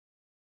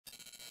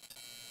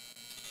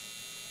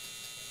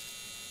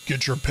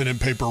Get your pen and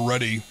paper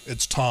ready.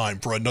 It's time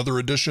for another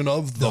edition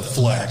of The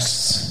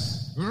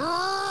Flex.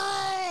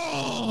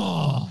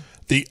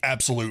 The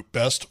absolute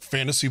best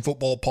fantasy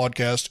football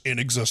podcast in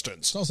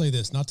existence. So I'll say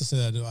this, not to say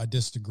that I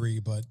disagree,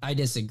 but... I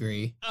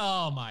disagree.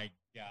 Oh, my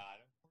God.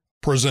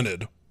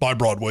 Presented by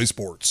Broadway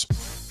Sports.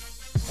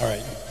 All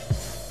right,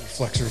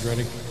 Flexers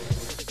ready?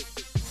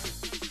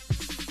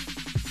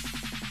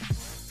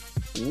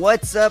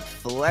 What's up,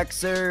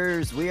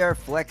 Flexers? We are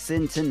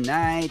flexing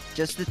tonight,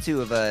 just the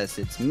two of us.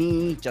 It's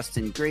me,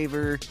 Justin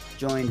Graver,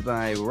 joined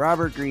by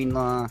Robert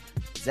Greenlaw.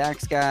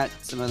 Zach's got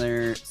some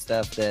other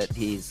stuff that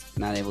he's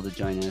not able to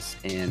join us,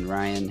 and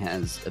Ryan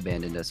has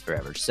abandoned us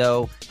forever.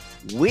 So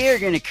we're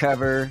going to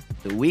cover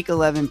the Week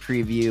 11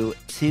 preview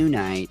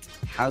tonight.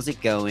 How's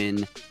it going,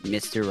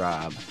 Mr.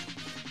 Rob?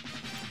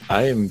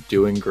 I am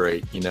doing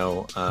great. You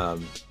know,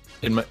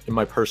 in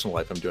my personal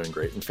life, I'm doing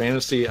great. In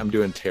fantasy, I'm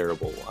doing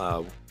terrible.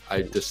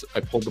 I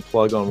pulled the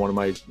plug on one of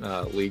my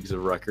leagues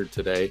of record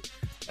today.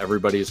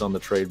 Everybody's on the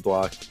trade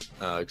block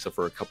except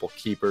for a couple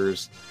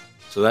keepers.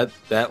 So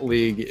that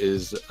league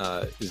is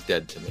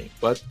dead to me.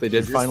 But they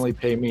did finally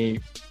pay me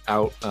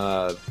out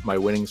my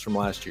winnings from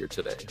last year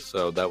today.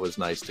 So that was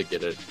nice to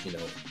get it,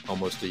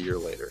 almost a year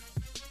later.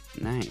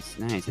 Nice.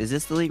 Is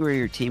this the league where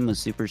your team was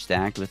super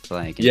stacked with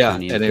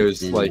Antonio and it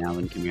was Gibson, like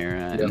Alvin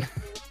Kamara? Yeah.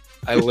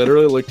 I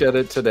literally looked at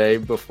it today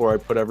before I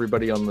put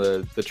everybody on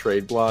the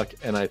trade block,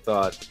 and I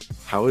thought,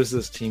 how is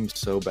this team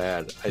so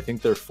bad? I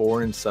think they're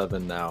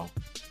 4-7 now.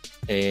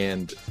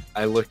 And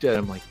I looked at it,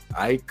 I'm like,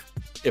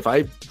 if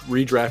I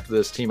redrafted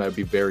this team, I'd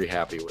be very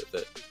happy with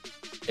it.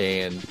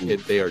 And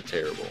they are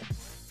terrible.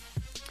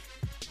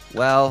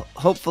 Well,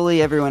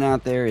 hopefully everyone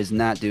out there is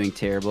not doing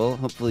terrible.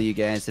 Hopefully you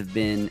guys have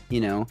been,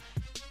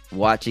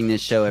 watching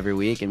this show every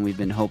week, and we've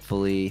been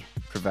hopefully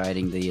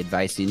providing the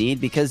advice you need,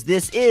 because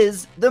this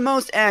is the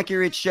most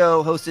accurate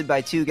show hosted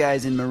by two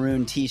guys in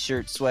maroon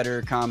t-shirt,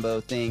 sweater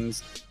combo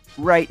things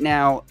right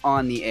now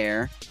on the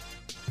air.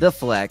 The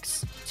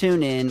Flex.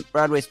 Tune in.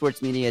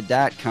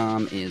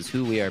 BroadwaySportsMedia.com is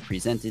who we are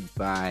presented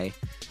by.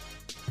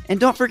 And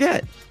don't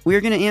forget,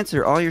 we're going to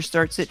answer all your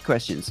start-sit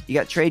questions. You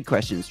got trade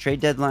questions. Trade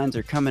deadlines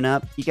are coming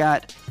up. You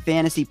got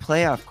fantasy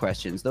playoff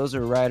questions. Those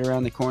are right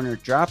around the corner.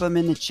 Drop them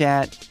in the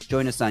chat.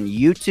 Join us on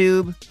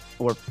YouTube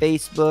or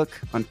Facebook.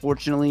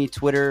 Unfortunately,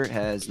 Twitter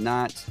has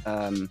not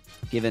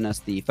given us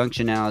the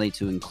functionality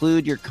to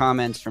include your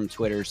comments from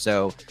Twitter.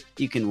 So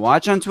you can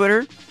watch on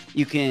Twitter.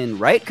 You can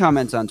write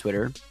comments on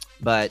Twitter,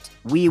 but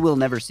we will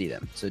never see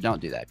them. So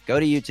don't do that. Go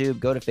to YouTube,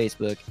 go to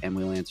Facebook, and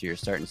we'll answer your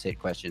start and sit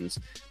questions.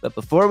 But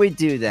before we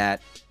do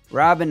that,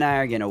 Rob and I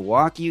are going to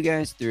walk you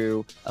guys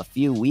through a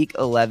few Week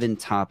 11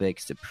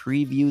 topics to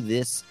preview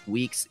this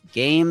week's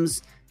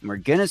games. And we're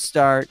going to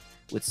start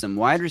with some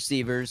wide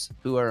receivers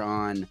who are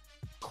on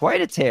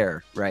quite a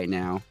tear right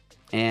now.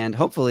 And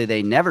hopefully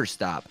they never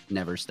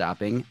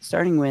stopping.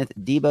 Starting with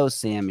Deebo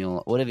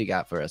Samuel. What have you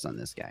got for us on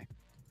this guy?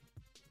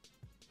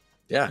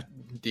 Yeah,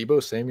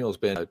 Deebo Samuel's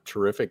been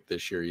terrific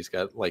this year. He's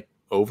got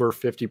over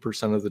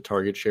 50% of the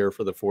target share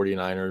for the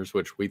 49ers,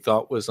 which we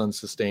thought was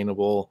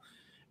unsustainable.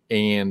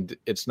 And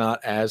it's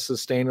not as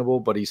sustainable,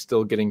 but he's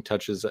still getting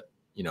touches,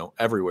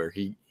 everywhere.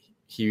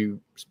 He's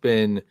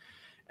been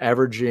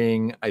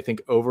averaging, I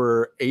think,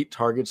 over 8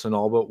 targets in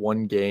all but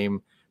one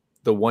game.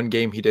 The one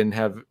game he didn't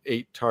have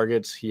 8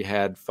 targets, he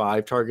had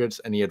 5 targets,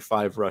 and he had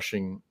 5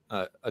 rushing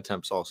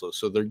attempts also.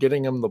 So they're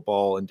getting him the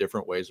ball in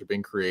different ways. They're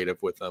being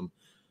creative with him.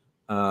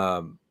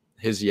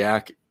 His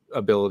yak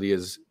ability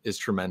is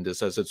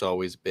tremendous, as it's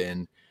always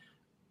been.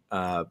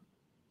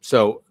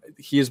 So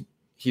he's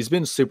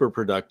been super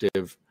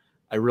productive.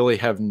 I really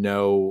have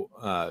no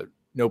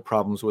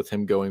problems with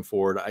him going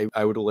forward.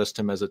 I would list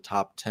him as a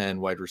top 10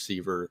 wide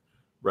receiver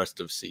rest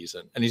of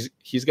season. And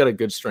he's got a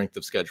good strength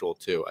of schedule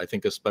too. I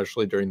think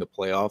especially during the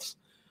playoffs,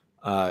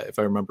 if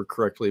I remember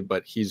correctly,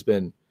 but he's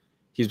been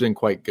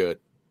quite good.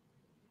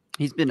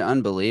 He's been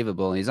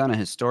unbelievable. He's on a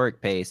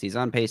historic pace. He's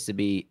on pace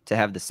to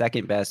have the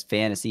second best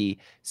fantasy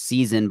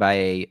season by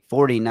a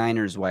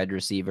 49ers wide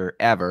receiver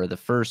ever, the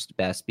first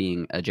best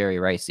being a Jerry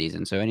Rice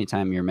season. So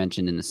anytime you're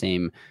mentioned in the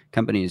same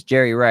company as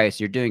Jerry Rice,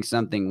 you're doing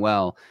something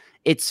well.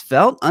 It's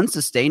felt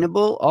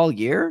unsustainable all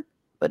year,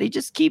 but he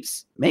just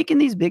keeps making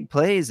these big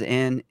plays,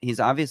 and he's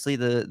obviously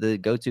the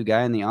go-to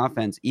guy in the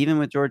offense. Even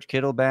with George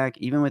Kittle back,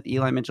 even with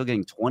Eli Mitchell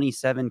getting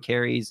 27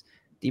 carries,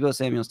 Deebo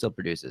Samuel still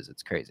produces.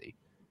 It's crazy.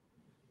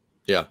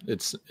 Yeah,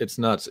 it's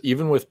nuts.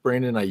 Even with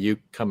Brandon Ayuk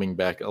coming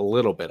back a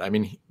little bit. I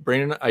mean,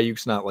 Brandon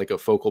Ayuk's not like a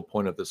focal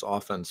point of this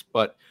offense,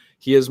 but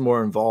he is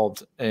more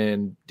involved,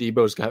 and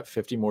Deebo's got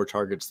 50 more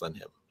targets than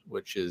him,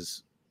 which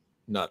is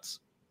nuts.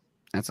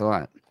 That's a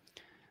lot.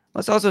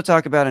 Let's also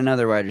talk about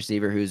another wide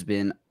receiver who's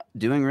been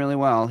doing really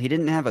well. He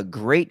didn't have a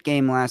great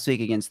game last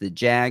week against the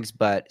Jags,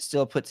 but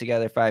still put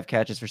together 5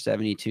 catches for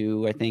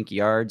 72, I think,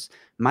 yards.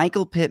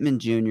 Michael Pittman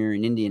Jr.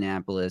 in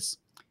Indianapolis.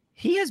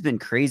 He has been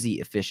crazy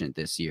efficient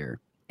this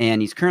year. And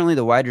he's currently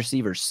the wide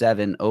receiver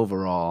 7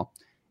 overall.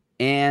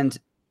 And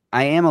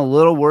I am a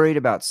little worried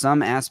about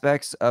some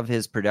aspects of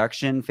his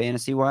production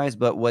fantasy-wise,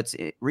 but what's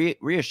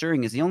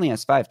reassuring is he only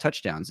has 5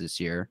 touchdowns this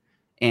year.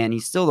 and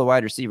he's still the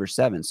wide receiver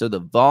 7. So the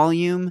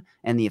volume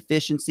and the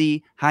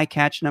efficiency, high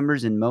catch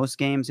numbers in most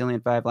games. He only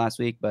had 5 last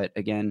week, but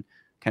again,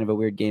 kind of a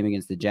weird game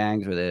against the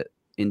Jags where the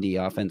Indy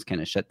offense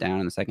kind of shut down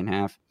in the second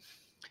half.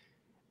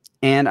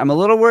 And I'm a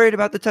little worried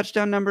about the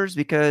touchdown numbers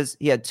because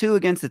he had 2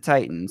 against the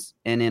Titans,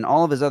 and in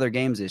all of his other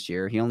games this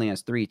year, he only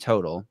has 3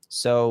 total.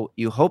 So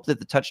you hope that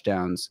the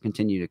touchdowns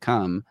continue to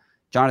come.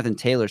 Jonathan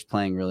Taylor's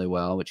playing really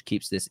well, which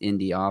keeps this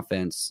Indy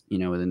offense,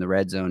 within the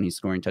red zone. He's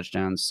scoring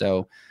touchdowns.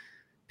 So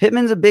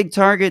Pittman's a big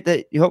target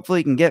that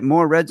hopefully can get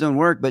more red zone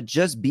work, but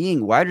just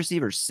being wide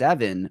receiver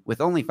 7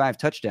 with only 5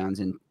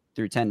 touchdowns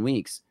through 10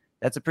 weeks,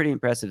 that's a pretty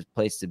impressive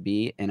place to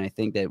be. And I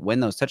think that when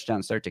those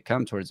touchdowns start to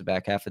come towards the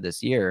back half of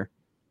this year,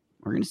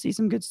 we're going to see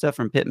some good stuff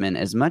from Pittman.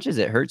 As much as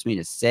it hurts me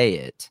to say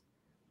it,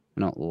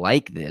 I don't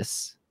like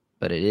this,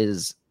 but it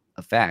is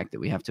a fact that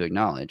we have to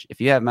acknowledge.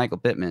 If you have Michael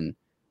Pittman,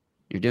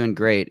 you're doing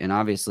great. And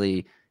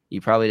obviously,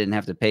 you probably didn't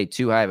have to pay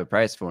too high of a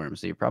price for him.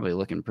 So you're probably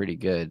looking pretty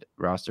good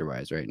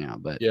roster-wise right now.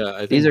 But yeah, I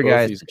think these are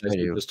guys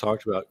we just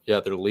talked about. Yeah,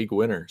 they're league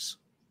winners.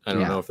 I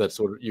don't know if that's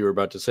what you were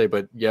about to say,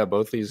 but yeah,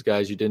 both these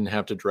guys you didn't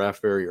have to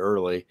draft very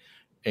early.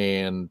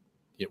 And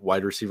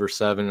wide receiver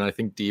 7, and I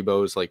think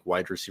Debo is like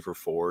wide receiver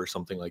 4 or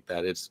something like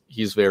that.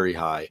 He's very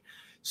high.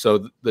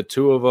 So the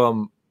 2 of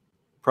them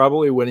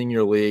probably winning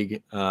your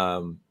league.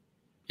 Not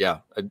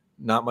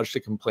much to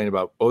complain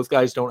about. Both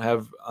guys don't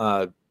have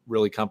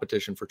really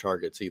competition for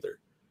targets either.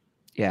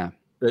 Yeah.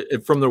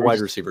 From the wide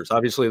receivers.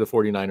 Obviously the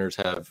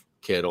 49ers have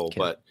Kittle.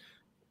 But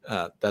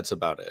that's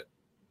about it.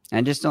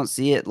 I just don't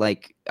see it.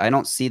 I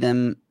don't see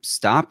them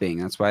stopping.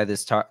 That's why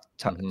this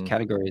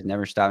category is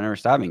never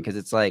stopping, because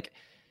it's like,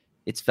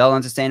 it's felt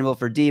unsustainable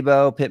for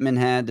Debo. Pittman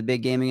had the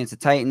big game against the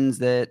Titans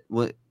that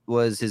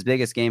was his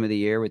biggest game of the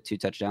year with 2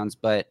 touchdowns.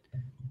 But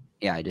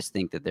yeah, I just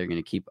think that they're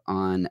going to keep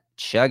on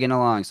chugging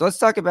along. So let's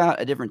talk about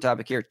a different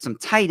topic here. Some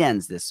tight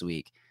ends this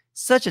week.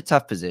 Such a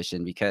tough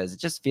position because it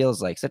just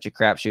feels like such a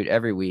crapshoot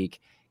every week.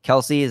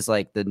 Kelsey is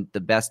like the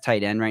best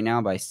tight end right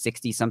now by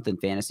 60-something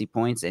fantasy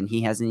points, and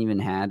he hasn't even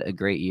had a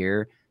great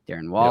year.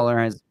 Darren Waller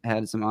has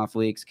had some off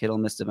weeks. Kittle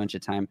missed a bunch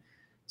of time.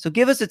 So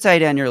give us a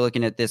tight end you're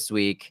looking at this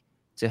week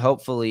to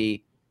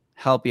hopefully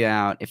help you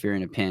out if you're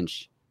in a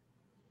pinch.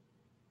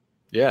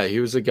 Yeah, he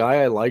was a guy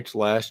I liked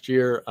last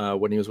year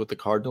when he was with the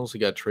Cardinals. He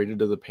got traded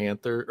to the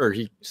Panthers, or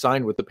he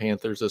signed with the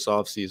Panthers this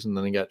offseason,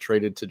 then he got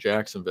traded to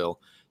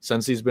Jacksonville.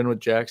 Since he's been with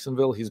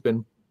Jacksonville, he's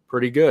been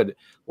pretty good.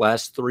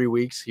 Last 3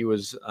 weeks, he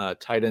was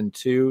tight end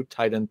 2,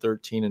 tight end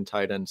 13, and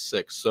tight end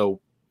 6. So,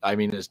 I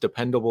mean, as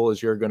dependable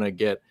as you're going to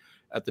get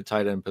at the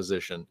tight end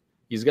position.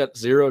 He's got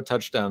 0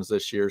 touchdowns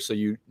this year, so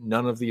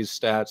none of these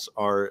stats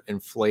are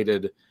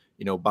inflated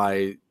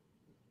by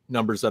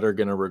numbers that are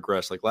going to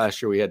regress. Like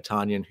last year, we had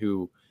Tanyan,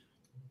 who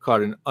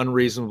caught an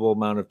unreasonable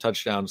amount of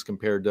touchdowns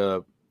compared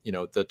to,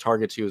 the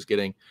targets he was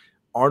getting.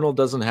 Arnold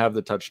doesn't have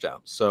the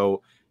touchdowns.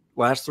 So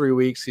last 3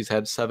 weeks, he's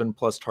had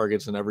 7+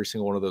 targets in every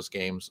single one of those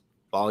games.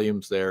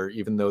 Volumes there,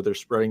 even though they're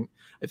spreading.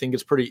 I think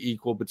it's pretty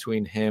equal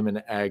between him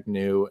and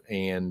Agnew,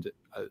 and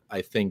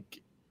I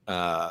think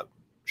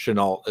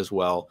Shenault as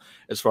well,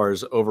 as far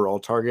as overall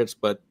targets.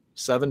 But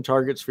 7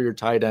 targets for your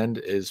tight end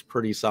is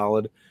pretty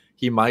solid.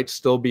 He might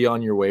still be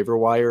on your waiver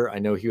wire. I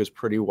know he was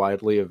pretty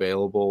widely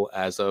available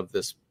as of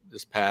this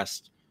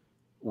past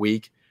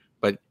week,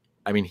 but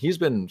I mean, he's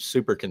been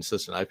super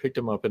consistent. I picked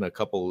him up in a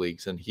couple of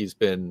leagues and he's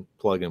been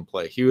plug and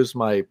play. He was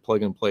my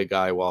plug and play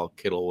guy while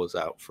Kittle was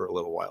out for a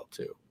little while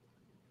too.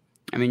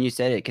 I mean, you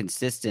said it,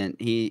 consistent.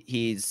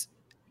 He's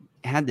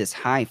had this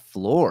high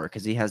floor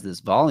because he has this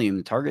volume,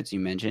 the targets you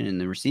mentioned, and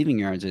the receiving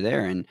yards are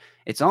there. And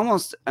it's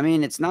almost, I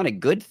mean, it's not a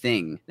good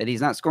thing that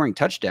he's not scoring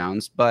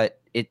touchdowns, but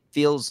it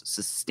feels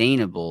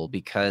sustainable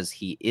because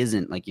he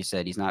isn't, like you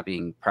said, he's not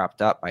being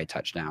propped up by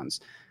touchdowns.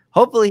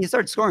 Hopefully he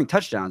starts scoring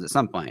touchdowns at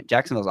some point.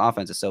 Jacksonville's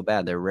offense is so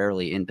bad, they're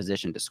rarely in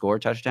position to score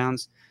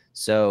touchdowns.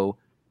 So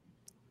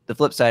the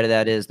flip side of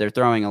that is they're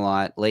throwing a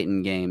lot late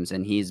in games,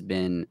 and he's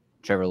been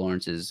Trevor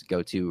Lawrence's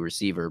go-to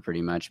receiver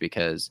pretty much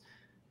because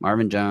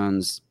Marvin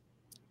Jones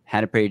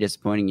had a pretty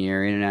disappointing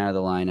year in and out of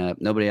the lineup.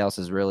 Nobody else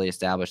has really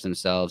established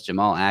themselves.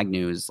 Jamal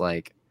Agnew is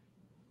like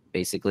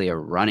basically a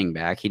running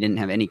back. He didn't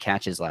have any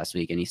catches last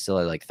week, and he still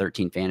had like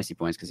 13 fantasy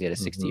points because he had a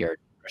 60-yard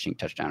rushing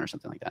touchdown or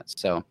something like that.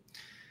 So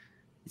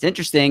it's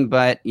interesting,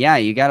 but yeah,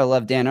 you got to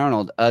love Dan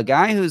Arnold. A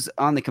guy who's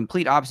on the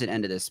complete opposite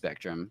end of this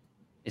spectrum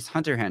is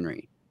Hunter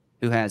Henry,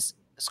 who has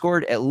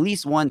scored at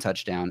least 1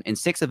 touchdown in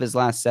 6 of his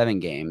last 7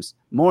 games,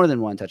 more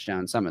than 1 touchdown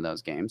in some of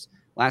those games.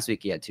 Last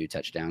week, he had 2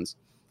 touchdowns.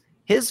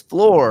 His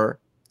floor,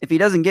 if he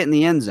doesn't get in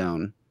the end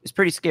zone, is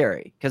pretty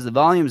scary because the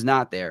volume's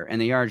not there and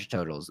the yardage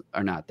totals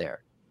are not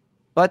there.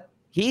 But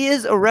he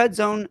is a red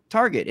zone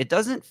target. It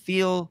doesn't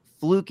feel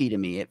fluky to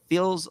me. It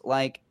feels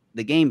like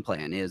the game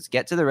plan is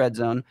get to the red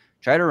zone,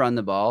 try to run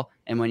the ball,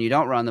 and when you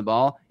don't run the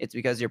ball, it's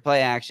because you're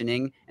play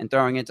actioning and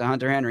throwing it to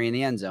Hunter Henry in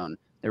the end zone.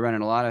 They're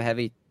running a lot of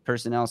heavy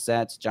personnel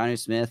sets. Jonnu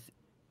Smith,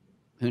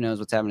 who knows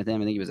what's happening to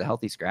him? I think he was a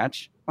healthy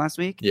scratch last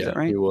week. Yeah, is that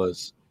right? He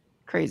was.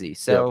 Crazy.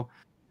 So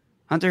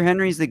Hunter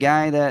Henry's the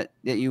guy that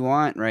you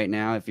want right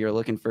now if you're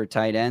looking for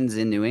tight ends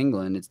in New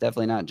England. It's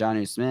definitely not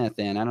Jonnu Smith,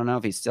 and I don't know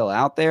if he's still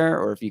out there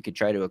or if you could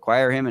try to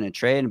acquire him in a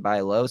trade and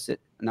buy low,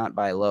 not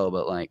buy low,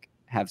 but like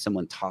have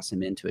someone toss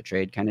him into a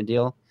trade kind of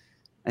deal.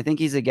 I think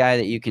he's a guy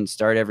that you can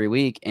start every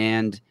week.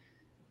 And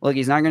look,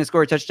 he's not going to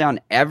score a touchdown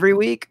every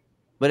week,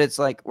 but it's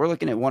like we're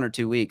looking at 1 or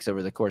 2 weeks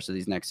over the course of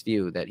these next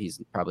few that he's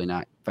probably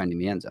not finding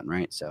the end zone,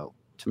 right? So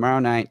tomorrow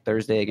night,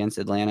 Thursday against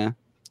Atlanta,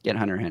 get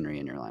Hunter Henry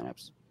in your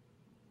lineups.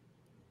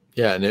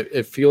 Yeah, and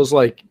it feels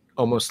like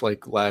almost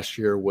like last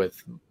year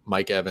with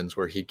Mike Evans,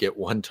 where he'd get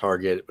one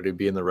target, but he'd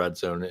be in the red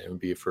zone and it would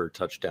be for a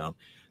touchdown.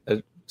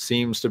 That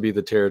seems to be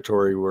the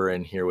territory we're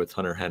in here with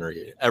Hunter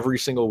Henry. Every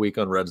single week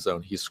on red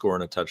zone, he's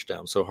scoring a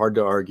touchdown. So hard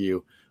to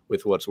argue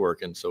with what's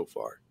working so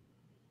far.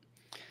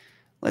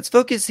 Let's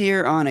focus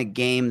here on a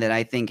game that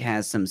I think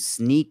has some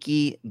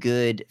sneaky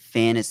good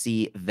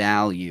fantasy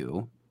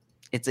value.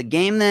 It's a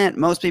game that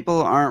most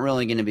people aren't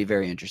really going to be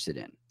very interested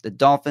in. The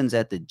Dolphins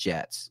at the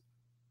Jets.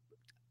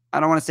 I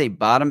don't want to say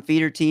bottom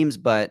feeder teams,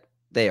 but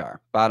they are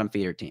bottom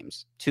feeder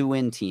teams,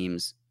 2-win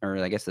teams, or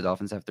I guess the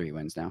Dolphins have 3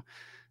 wins now,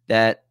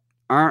 that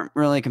aren't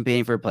really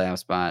competing for a playoff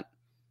spot.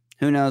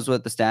 Who knows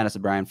what the status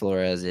of Brian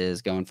Flores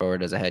is going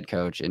forward as a head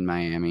coach in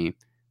Miami.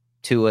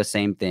 Tua,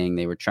 same thing.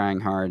 They were trying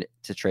hard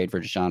to trade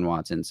for Deshaun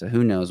Watson, so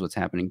who knows what's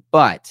happening.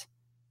 But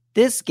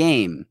this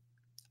game,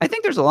 I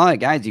think there's a lot of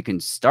guys you can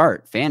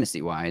start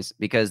fantasy-wise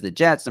because the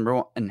Jets, number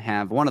one,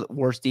 have one of the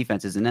worst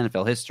defenses in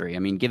NFL history. I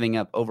mean, giving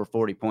up over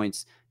 40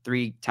 points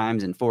 3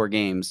 times in 4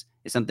 games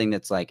is something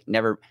that's like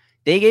never.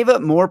 They gave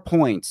up more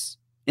points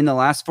in the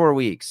last 4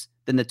 weeks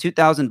than the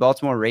 2000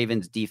 Baltimore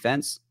Ravens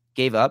defense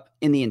gave up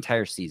in the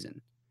entire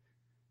season.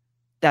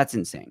 That's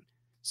insane.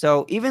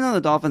 So even though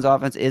the Dolphins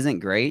offense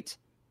isn't great,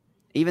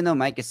 even though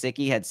Mike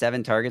Gesicki had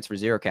 7 targets for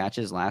 0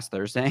 catches last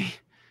Thursday,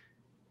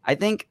 I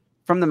think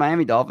from the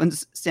Miami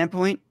Dolphins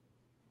standpoint,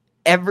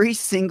 every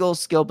single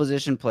skill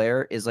position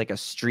player is like a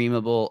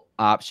streamable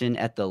option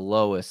at the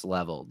lowest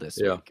level this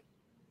week.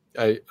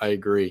 I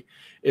agree.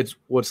 It's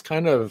what's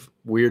kind of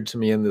weird to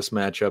me in this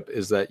matchup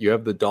is that you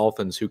have the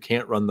Dolphins who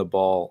can't run the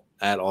ball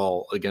at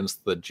all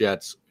against the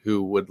Jets,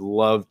 who would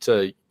love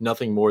to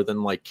nothing more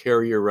than like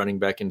carry your running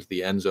back into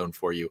the end zone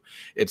for you.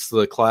 It's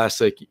the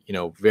classic,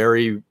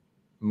 very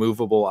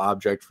movable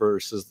object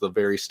versus the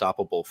very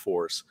stoppable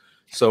force.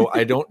 So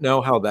I don't know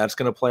how that's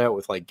going to play out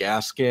with like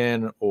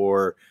Gaskin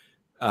or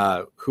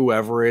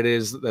whoever it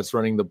is that's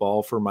running the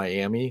ball for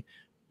Miami.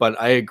 But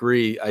I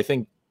agree. I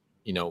think,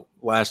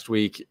 last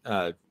week,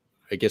 I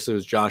guess it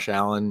was Josh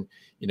Allen,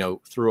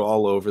 threw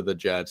all over the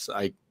Jets.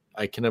 I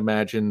can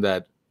imagine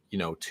that,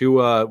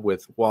 Tua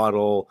with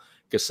Waddle,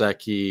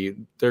 Gesicki,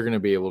 they're going to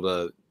be able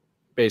to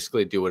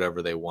basically do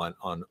whatever they want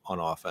on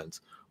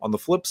offense. On the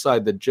flip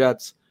side, the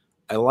Jets,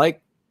 I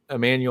like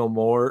Elijah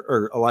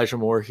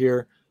Moore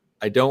here.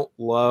 I don't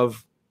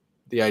love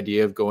the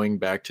idea of going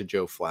back to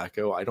Joe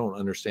Flacco. I don't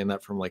understand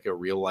that from like a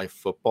real life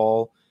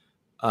football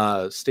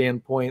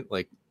standpoint.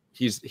 Like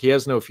he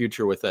has no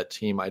future with that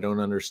team. I don't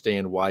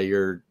understand why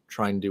you're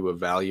trying to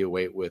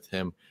evaluate with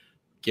him.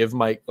 Give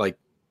Mike, like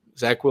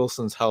Zach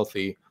Wilson's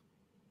healthy.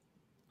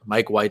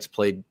 Mike White's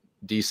played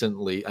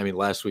decently. I mean,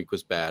 last week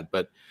was bad,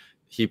 but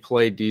he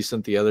played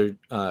decent the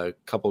other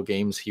couple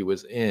games he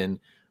was in.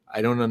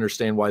 I don't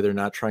understand why they're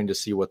not trying to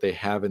see what they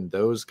have in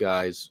those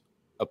guys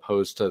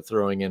opposed to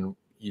throwing in,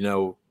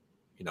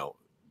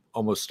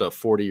 almost a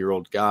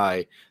 40-year-old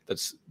guy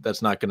that's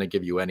not going to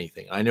give you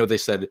anything. I know they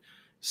said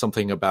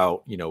something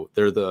about,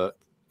 they're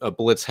a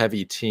blitz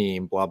heavy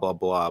team, blah, blah,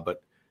 blah,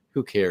 but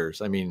who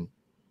cares? I mean,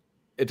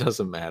 it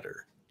doesn't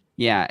matter.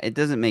 Yeah, it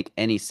doesn't make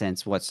any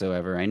sense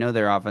whatsoever. I know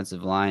their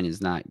offensive line is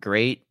not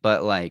great,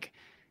 but like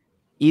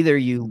either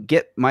you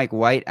get Mike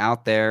White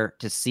out there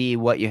to see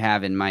what you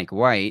have in Mike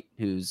White,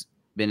 who's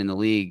been in the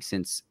league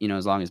since,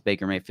 as long as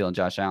Baker Mayfield,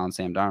 Josh Allen,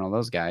 Sam Darnold,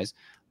 those guys,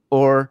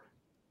 or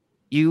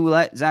you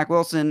let Zach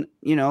Wilson,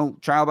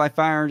 trial by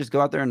fire and just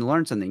go out there and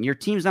learn something. Your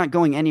team's not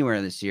going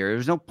anywhere this year.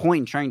 There's no point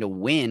in trying to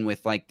win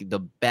with like the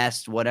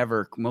best,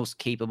 whatever, most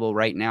capable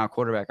right now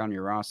quarterback on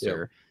your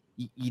roster.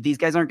 Yep. These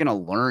guys aren't going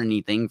to learn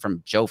anything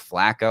from Joe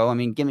Flacco. I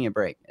mean, give me a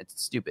break.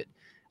 It's stupid.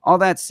 All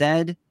that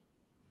said,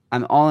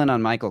 I'm all in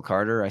on Michael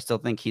Carter. I still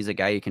think he's a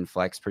guy you can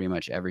flex pretty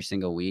much every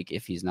single week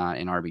if he's not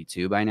in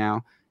RB2 by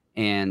now.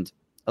 And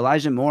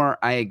Elijah Moore,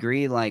 I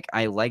agree. Like,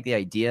 I like the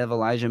idea of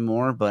Elijah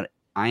Moore, but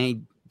I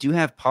do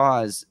have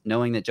pause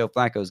knowing that Joe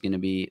Flacco is going to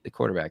be the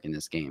quarterback in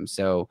this game.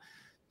 So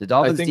the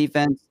Dolphins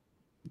defense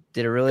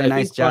did a really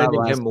nice job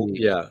last week.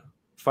 Yeah.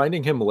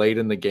 Finding him late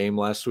in the game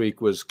last week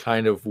was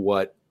kind of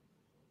what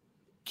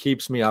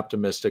keeps me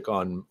optimistic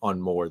on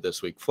Moore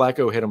this week.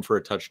 Flacco hit him for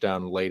a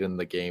touchdown late in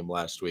the game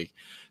last week.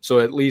 So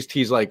at least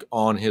he's like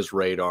on his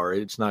radar.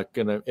 It's not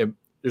going to,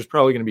 there's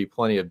probably going to be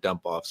plenty of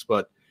dump offs,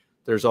 but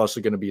there's also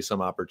going to be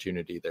some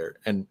opportunity there.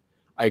 And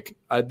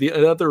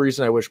the other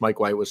reason I wish Mike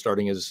White was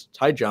starting is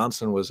Ty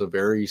Johnson was a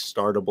very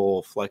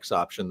startable flex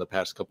option the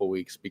past couple of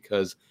weeks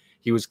because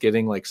he was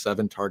getting like 6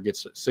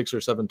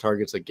 or 7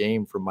 targets a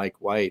game from Mike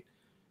White.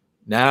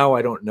 Now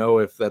I don't know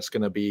if that's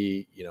going to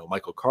be,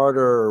 Michael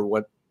Carter or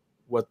what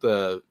what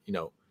the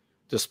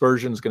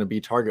dispersion is going to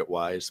be target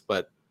wise.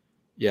 But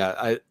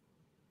yeah,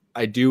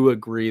 I do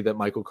agree that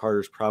Michael Carter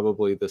is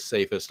probably the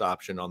safest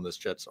option on this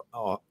Jets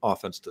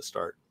offense to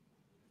start.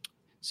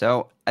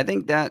 So I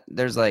think that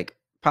there's like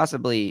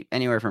possibly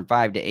anywhere from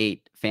 5 to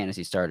 8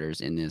 fantasy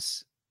starters in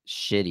this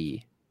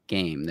shitty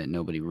game that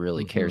nobody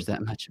really cares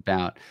that much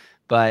about.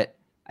 But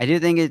I do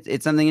think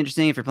it's something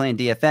interesting if you're playing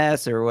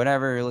DFS or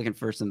whatever, you're looking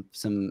for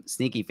some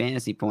sneaky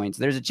fantasy points.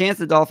 There's a chance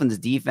the Dolphins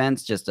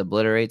defense just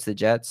obliterates the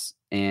Jets,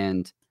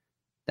 and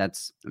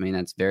that's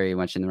very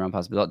much in the realm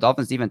possible.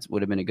 Dolphins defense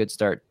would have been a good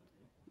start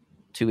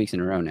 2 weeks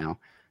in a row now.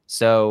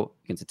 So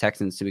against the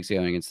Texans 2 weeks ago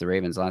and against the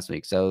Ravens last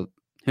week. So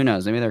who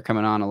knows? Maybe they're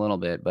coming on a little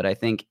bit, but I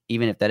think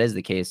even if that is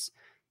the case,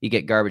 you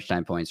get garbage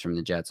time points from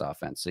the Jets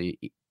offense. So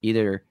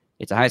either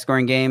it's a high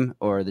scoring game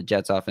or the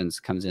Jets offense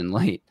comes in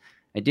late.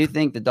 I do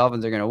think the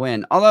Dolphins are going to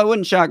win, although it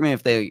wouldn't shock me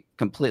if they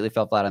completely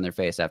fell flat on their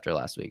face after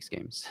last week's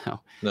game. So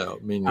no,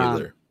 me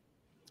neither.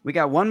 We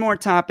got one more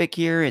topic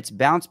here. It's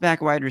bounce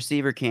back wide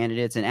receiver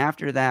candidates. And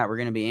after that, we're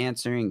going to be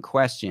answering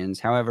questions.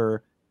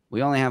 However,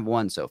 we only have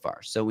one so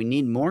far, so we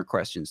need more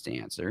questions to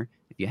answer.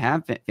 If you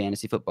have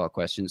fantasy football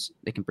questions,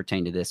 they can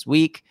pertain to this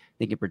week.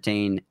 They can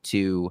pertain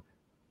to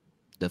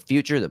the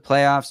future, the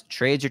playoffs,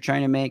 trades you're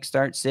trying to make,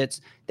 start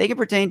sits. They can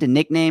pertain to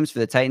nicknames for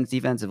the Titans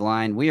defensive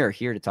line. We are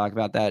here to talk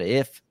about that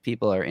if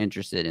people are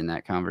interested in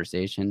that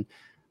conversation.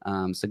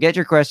 So get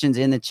your questions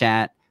in the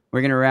chat.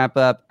 We're going to wrap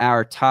up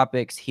our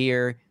topics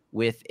here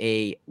with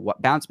a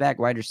bounce back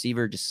wide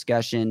receiver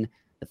discussion.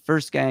 The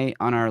first guy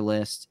on our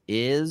list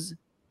is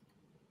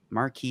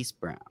Marquise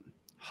Brown,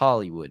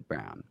 Hollywood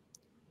Brown.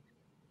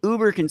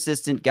 Uber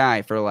consistent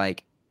guy for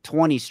like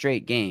 20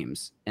 straight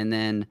games. And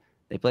then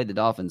they played the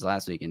Dolphins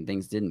last week and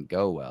things didn't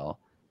go well.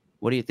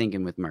 What are you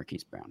thinking with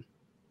Marquise Brown?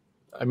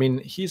 I mean,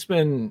 he's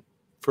been,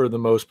 for the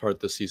most part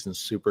this season,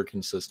 super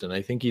consistent.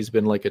 I think he's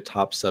been like a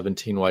top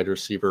 17 wide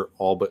receiver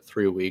all but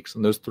 3 weeks.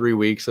 And those 3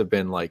 weeks have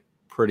been like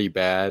pretty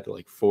bad,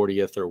 like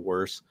 40th or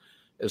worse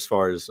as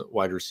far as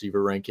wide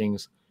receiver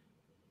rankings.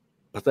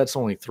 But that's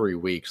only 3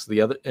 weeks.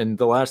 In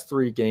the last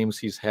 3 games,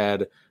 he's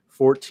had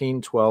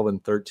 14, 12,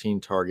 and 13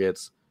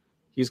 targets.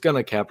 He's going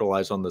to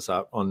capitalize on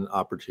on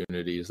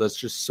opportunities. That's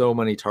just so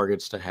many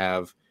targets to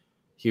have.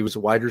 He was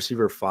wide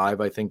receiver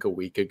 5, I think, a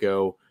week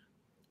ago.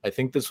 I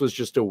think this was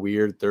just a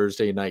weird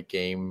Thursday night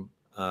game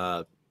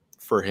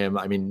for him.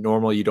 I mean,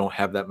 normally you don't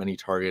have that many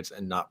targets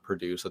and not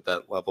produce at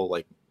that level.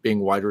 Like being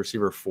wide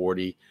receiver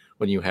 40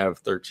 when you have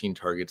 13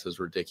 targets is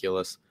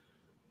ridiculous.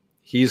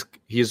 He's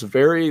a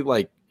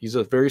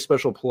very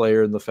special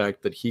player in the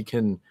fact that he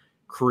can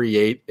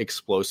create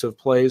explosive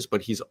plays,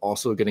 but he's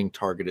also getting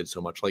targeted so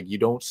much. Like you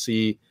don't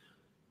see,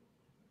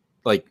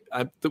 like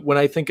when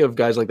I think of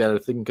guys like that, I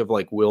think of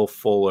like Will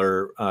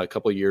Fuller a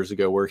couple of years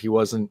ago where he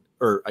wasn't,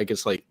 or I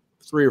guess like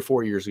 3 or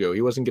 4 years ago,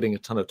 he wasn't getting a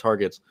ton of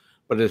targets,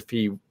 but if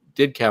he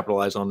did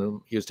capitalize on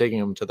them, he was taking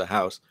them to the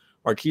house.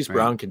 Marquise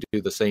Brown can do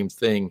the same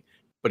thing,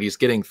 but he's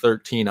getting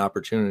 13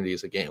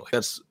 opportunities a game. Like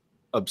that's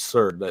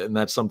absurd. And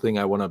that's something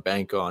I want to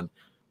bank on.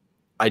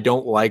 I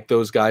don't like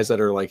those guys that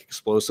are like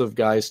explosive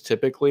guys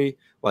typically,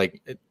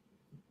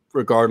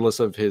 regardless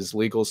of his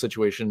legal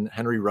situation.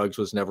 Henry Ruggs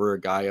was never a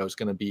guy I was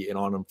going to be in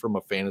on him from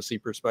a fantasy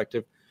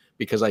perspective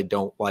because I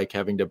don't like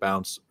having to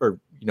bounce or,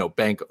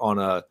 bank on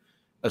a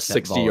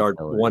 60-yard,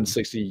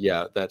 160,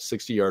 that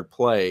 60-yard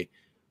play.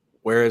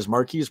 Whereas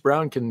Marquise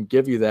Brown can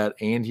give you that,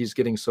 and he's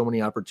getting so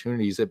many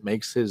opportunities. It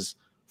makes his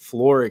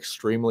floor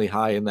extremely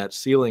high, and that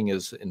ceiling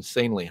is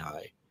insanely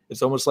high.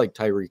 It's almost like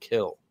Tyreek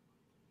Hill.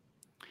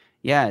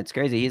 Yeah, it's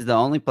crazy. He's the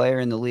only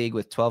player in the league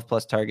with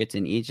 12-plus targets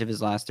in each of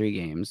his last 3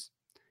 games.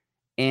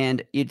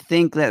 And you'd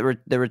think that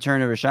the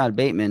return of Rashad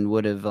Bateman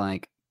would have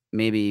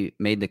maybe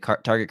made the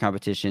target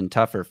competition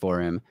tougher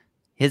for him.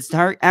 His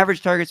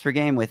average targets per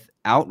game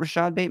without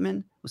Rashad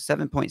Bateman was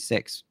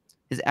 7.6.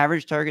 His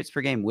average targets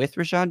per game with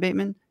Rashad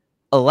Bateman,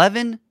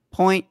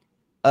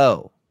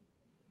 11.0.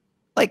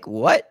 Like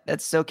what?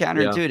 That's so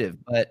counterintuitive. Yeah.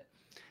 But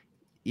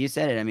you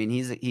said it. I mean,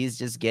 he's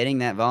just getting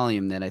that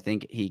volume that I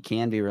think he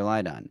can be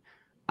relied on.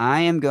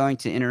 I am going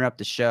to interrupt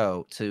the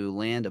show to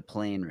land a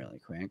plane really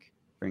quick.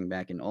 Bring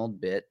back an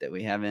old bit that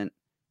we haven't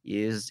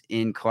used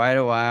in quite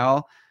a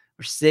while.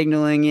 We're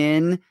signaling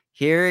in.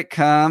 Here it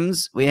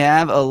comes. We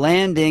have a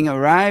landing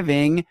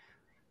arriving.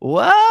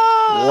 Whoa!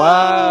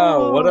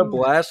 Wow, what a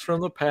blast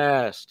from the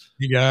past.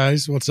 Hey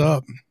guys, what's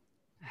up?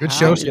 Good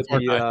show.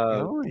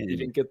 You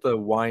didn't get the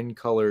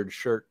wine-colored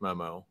shirt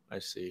memo, I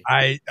see.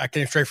 I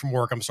came straight from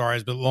work. I'm sorry.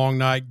 It's been a long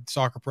night,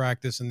 soccer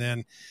practice, and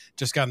then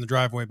just got in the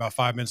driveway about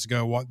 5 minutes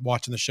ago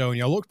watching the show. And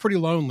y'all looked pretty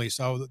lonely,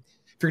 so I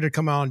figured to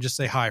come out and just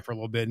say hi for a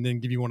little bit and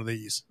then give you one of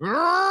these.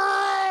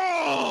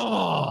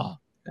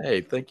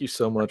 Hey, thank you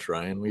so much,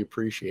 Ryan. We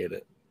appreciate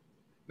it.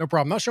 No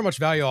problem. Not sure how much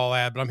value I'll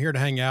add, but I'm here to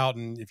hang out,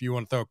 and if you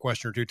want to throw a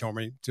question or two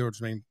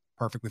towards me,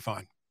 perfectly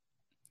fine.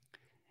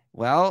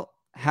 Well,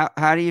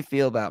 how do you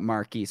feel about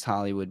Marquise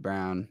Hollywood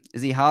Brown?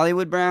 Is he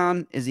Hollywood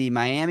Brown? Is he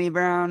Miami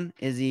Brown?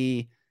 Are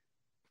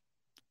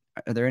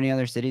there any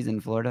other cities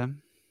in Florida?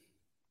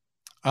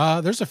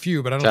 There's a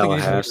few, but I don't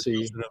think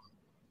Tallahassee.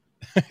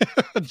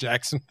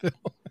 Jacksonville.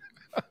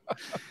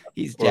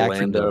 He's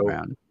Jacksonville Orlando.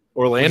 Brown.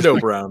 Orlando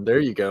Brown. There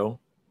you go.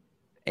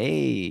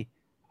 Hey.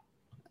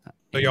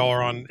 So y'all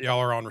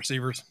are on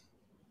receivers.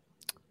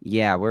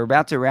 Yeah, we're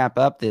about to wrap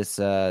up this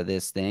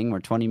thing.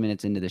 We're 20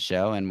 minutes into the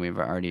show, and we've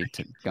already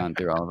gone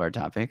through all of our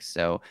topics.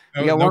 So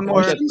we got one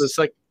more.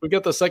 We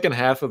got the second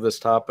half of this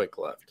topic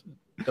left.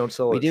 Don't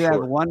sell it. We do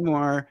have one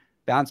more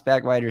bounce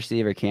back wide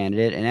receiver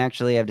candidate, and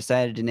actually, I've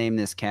decided to name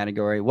this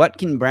category "What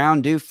Can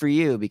Brown Do for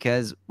You?"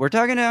 because we're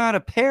talking about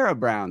a pair of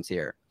Browns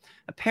here,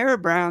 a pair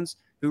of Browns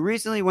who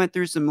recently went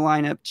through some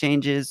lineup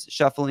changes,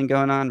 shuffling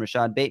going on.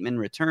 Rashad Bateman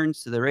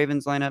returns to the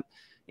Ravens lineup.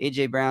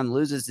 A.J. Brown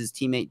loses his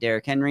teammate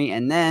Derrick Henry,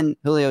 and then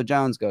Julio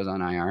Jones goes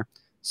on IR.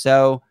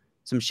 So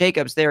some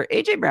shakeups there.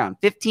 A.J. Brown,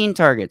 15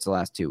 targets the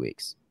last 2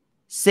 weeks,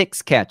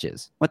 6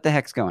 catches. What the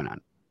heck's going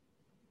on?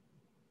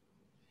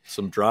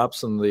 Some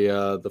drops in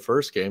the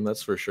first game,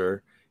 that's for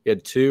sure. He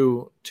had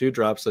two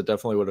drops that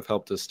definitely would have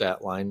helped his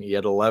stat line. He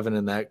had 11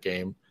 in that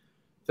game.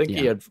 I think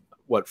he had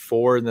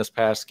 4 in this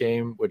past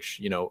game,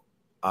 which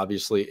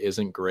obviously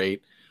isn't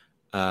great.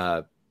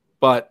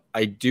 But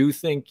I do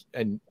think,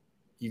 and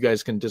you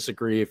guys can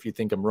disagree if you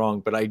think I'm wrong,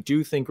 but I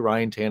do think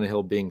Ryan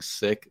Tannehill being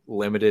sick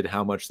limited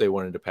how much they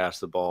wanted to pass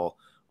the ball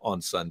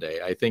on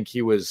Sunday. I think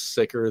he was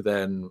sicker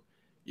than,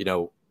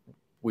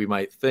 we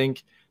might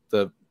think.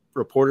 The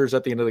reporters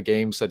at the end of the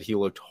game said he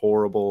looked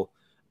horrible.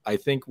 I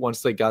think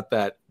once they got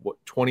that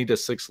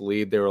 20-6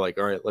 lead, they were like,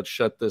 all right, let's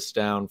shut this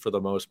down for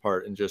the most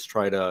part and just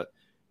try to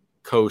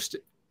coast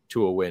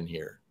to a win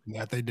here.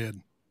 Yeah, they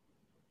did.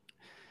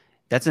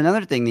 That's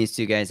another thing these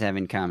two guys have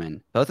in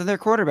common. Both of their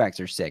quarterbacks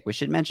are sick. We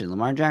should mention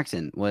Lamar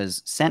Jackson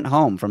was sent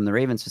home from the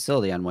Ravens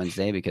facility on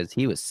Wednesday because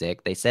he was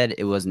sick. They said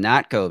it was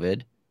not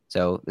COVID.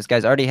 So this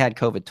guy's already had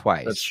COVID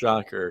twice. That's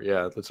shocker.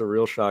 Yeah, that's a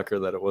real shocker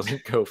that it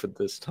wasn't COVID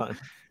this time.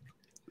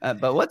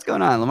 But what's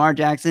going on? Lamar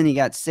Jackson, he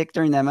got sick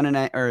during that Monday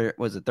night, or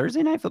was it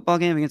Thursday night football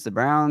game against the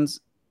Browns?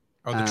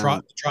 Oh, the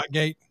trot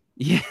gate.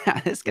 Yeah,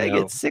 this guy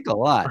gets sick a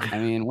lot. I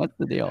mean, what's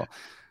the deal?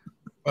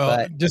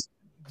 Well, just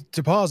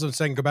to pause a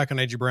second, go back on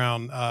A.J.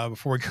 Brown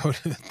before we go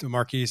to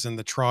Marquise and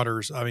the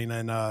Trotters. I mean,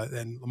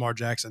 and Lamar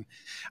Jackson.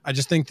 I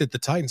just think that the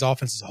Titans'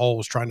 offense as a whole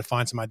is trying to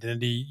find some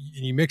identity,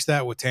 and you mix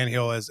that with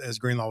Tannehill, as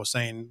Greenlaw was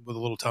saying, with a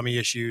little tummy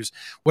issues,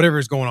 whatever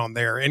is going on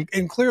there,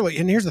 and clearly.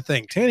 And here's the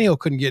thing: Tannehill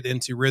couldn't get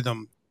into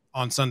rhythm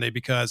on Sunday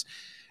because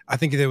I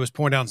think it was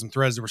pointed out in some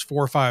threads. There was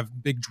 4 or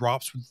 5 big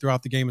drops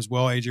throughout the game as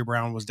well. A.J.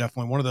 Brown was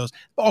definitely one of those. The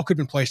ball could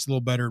have been placed a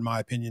little better in my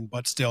opinion,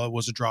 but still it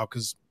was a drop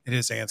because it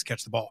is hands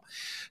catch the ball.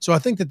 So I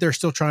think that they're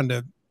still trying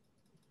to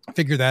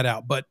figure that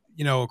out. But,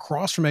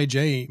 across from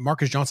A.J.,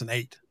 Marcus Johnson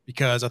 8,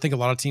 because I think a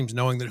lot of teams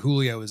knowing that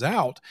Julio is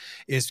out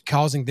is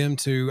causing them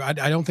to – I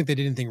don't think they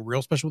did anything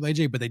real special with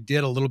A.J., but they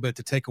did a little bit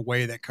to take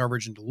away that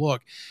coverage and to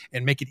look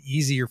and make it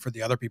easier for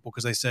the other people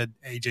because they said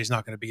A.J.'s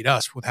not going to beat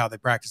us with how they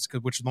practice,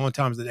 which is the only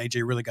times that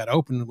A.J. really got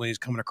open when he was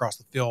coming across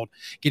the field,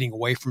 getting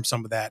away from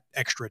some of that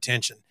extra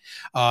attention.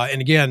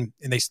 And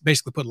they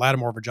basically put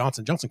Lattimore over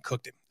Johnson. Johnson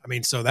cooked him. I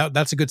mean, so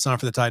that's a good sign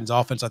for the Titans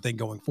offense, I think,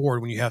 going forward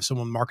when you have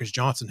someone, Marcus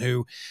Johnson,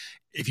 who –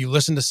 if you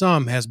listen to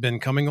some, has been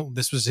coming.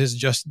 This was his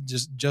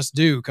just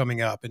due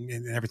coming up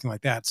and everything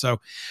like that. So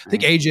I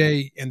think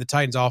AJ and the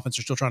Titans offense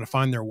are still trying to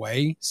find their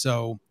way.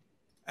 So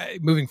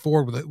moving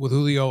forward with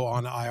Julio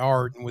on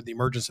IR and with the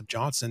emergence of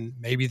Johnson,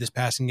 maybe this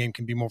passing game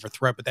can be more of a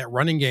threat. But that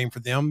running game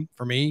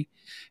for me,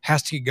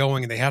 has to get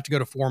going, and they have to go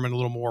to Foreman a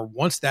little more.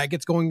 Once that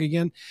gets going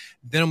again,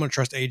 then I'm going to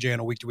trust AJ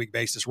on a week-to-week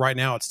basis. Right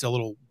now, it's still a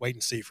little wait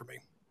and see for me.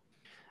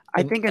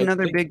 I think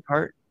another big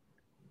part.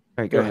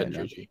 All right, go ahead,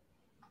 Gigi.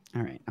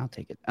 All right, I'll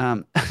take it.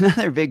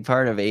 Another big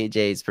part of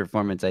AJ's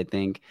performance, I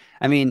think.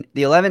 I mean,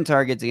 the 11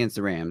 targets against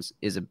the Rams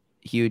is a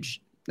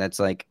huge. That's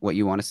like what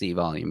you want to see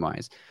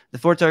volume-wise. The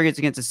 4 targets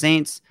against the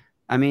Saints.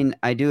 I mean,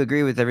 I do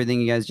agree with everything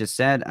you guys just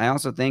said. I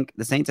also think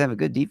the Saints have a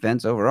good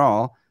defense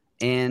overall,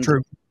 and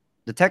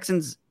the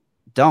Texans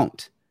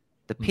don't.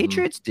 The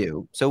Patriots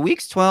do. So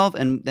weeks 12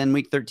 and then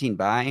week 13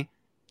 bye.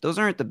 Those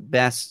aren't the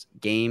best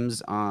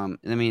games. I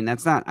mean,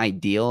 that's not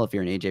ideal if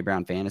you're an AJ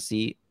Brown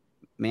fantasy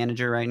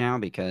manager right now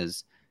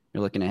because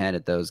you're looking ahead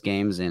at those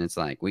games, and it's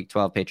like week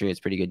 12 Patriots,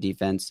 pretty good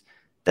defense.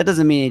 That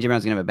doesn't mean A.J.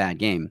 Brown's going to have a bad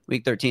game.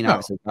 Week 13,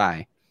 obviously,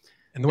 bye.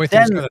 And the way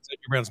things go, that's A.J.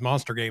 Brown's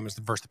monster game is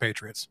versus the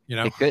Patriots.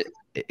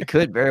 It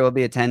could very well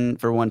be a 10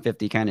 for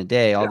 150 kind of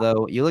day.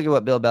 Although you look at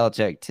what Bill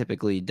Belichick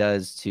typically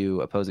does to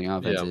opposing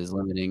offenses,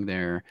 limiting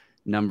their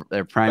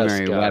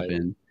primary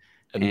weapon.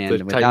 And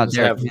the Titans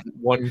have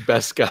one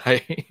best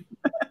guy.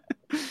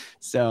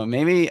 So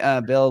maybe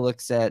Bill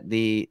looks at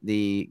the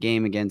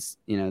game against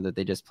that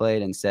they just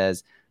played and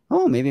says,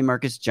 oh, maybe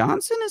Marcus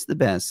Johnson is the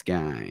best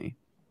guy.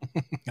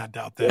 I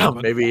doubt that. Yeah,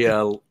 maybe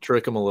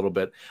trick him a little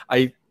bit.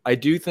 I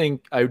do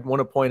think I want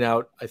to point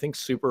out, I think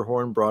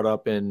Superhorn brought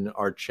up in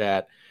our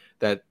chat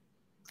that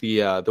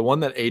the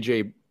one that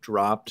AJ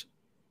dropped,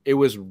 it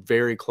was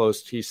very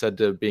close, he said,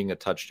 to being a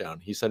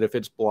touchdown. He said if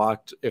it's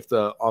blocked, if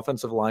the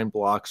offensive line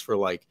blocks for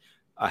like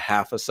a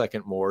half a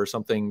second more or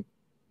something,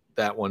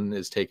 that one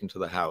is taken to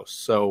the house.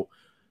 So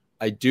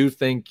I do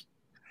think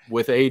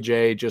with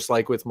AJ, just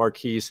like with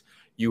Marquise,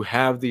 you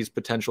have these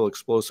potential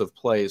explosive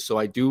plays. So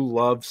I do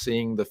love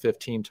seeing the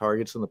 15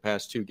 targets in the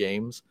past 2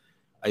 games.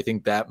 I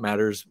think that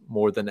matters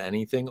more than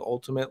anything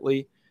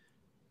ultimately.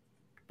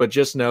 But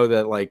just know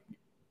that like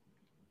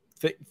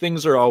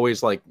things are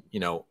always like,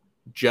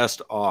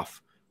 just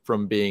off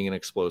from being an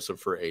explosive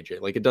for AJ.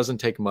 Like it doesn't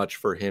take much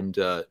for him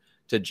to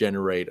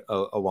generate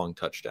a long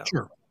touchdown.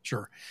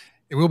 Sure.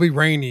 It will be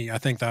rainy, I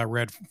think, that I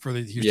read for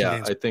the Houston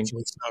game. I think. So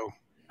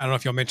I don't know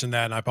if y'all mentioned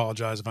that, and I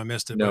apologize if I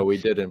missed it. No, we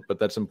didn't, but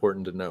that's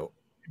important to note.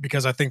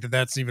 Because I think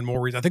that's even more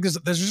reason. I think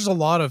there's just a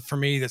lot of, for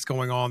me, that's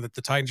going on, that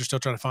the Titans are still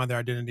trying to find their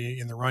identity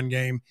in the run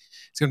game.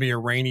 It's going to be a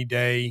rainy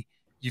day.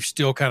 You've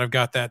still kind of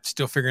got that,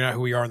 still figuring out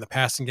who we are in the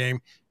passing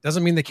game.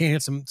 Doesn't mean they can't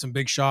hit some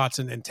big shots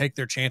and take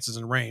their chances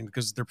in rain,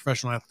 because they're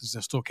professional athletes.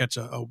 They'll still catch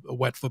a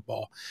wet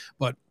football.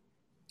 But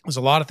there's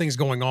a lot of things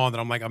going on that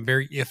I'm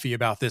very iffy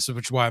about this,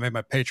 which is why I made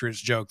my Patriots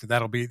joke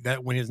that'll be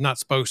that when he's not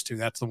supposed to,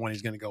 that's the one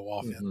he's going to go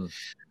off in.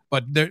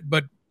 But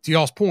to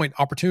y'all's point,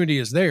 opportunity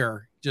is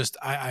there. Just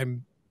I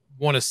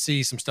want to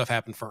see some stuff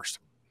happen first.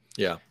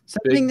 Yeah,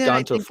 big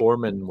D'Onta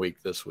Foreman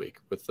week this week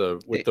with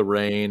the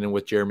rain and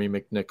with Jeremy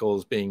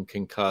McNichols being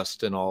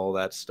concussed and all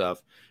that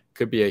stuff.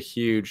 Could be a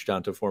huge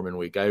D'Onta Foreman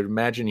week. I would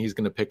imagine he's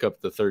going to pick up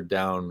the third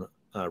down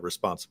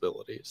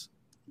responsibilities.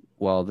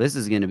 Well, this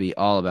is going to be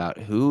all about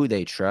who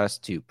they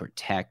trust to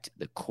protect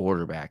the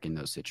quarterback in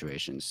those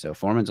situations. So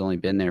Foreman's only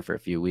been there for a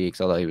few weeks,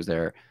 although he was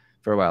there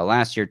for a while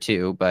last year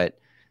too. But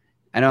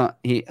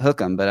he hook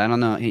him, but I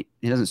don't know. He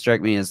doesn't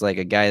strike me as like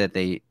a guy that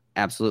they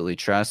absolutely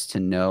trust to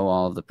know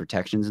all of the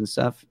protections and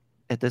stuff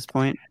at this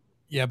point.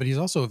 Yeah, but he's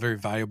also a very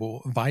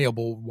viable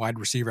wide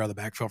receiver out of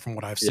the backfield from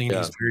what I've seen.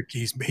 Yeah.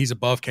 He's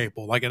above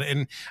capable.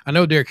 And I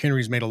know Derrick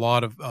Henry's made a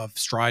lot of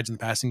strides in the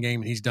passing game,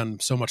 and he's done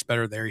so much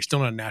better there. He's still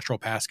not a natural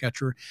pass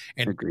catcher,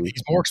 and Agreed.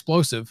 He's more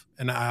explosive.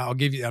 And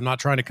I'm not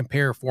trying to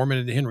compare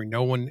Foreman to Henry.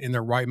 No one in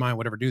their right mind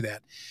would ever do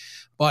that.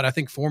 But I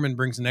think Foreman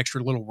brings an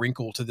extra little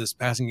wrinkle to this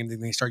passing game.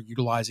 They start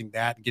utilizing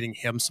that and getting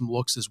him some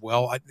looks as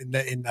well.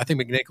 And I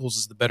think McNichols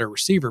is the better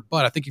receiver.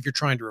 But I think if you're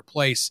trying to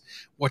replace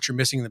what you're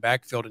missing in the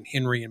backfield in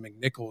Henry and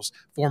McNichols,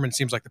 Foreman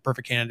seems like the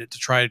perfect candidate to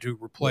try to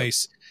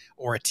replace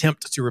or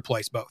attempt to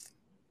replace both.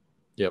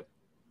 Yep.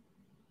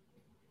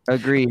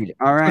 Agreed.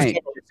 All right.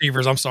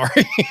 Receivers, I'm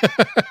sorry.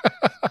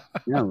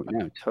 No,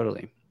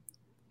 totally.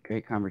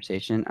 Great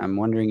conversation. I'm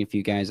wondering if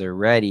you guys are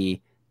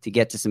ready to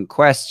get to some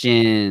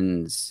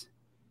questions.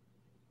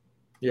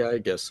 Yeah, I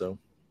guess so.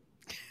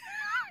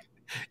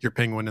 Your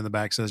penguin in the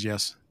back says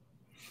yes.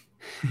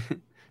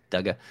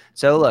 Dugga.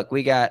 So look,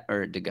 we got,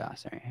 or Dugga,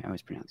 sorry, I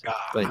always pronounce it.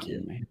 Thank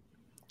you.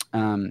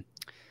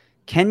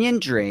 Kenyon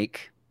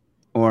Drake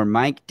or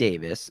Mike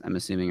Davis, I'm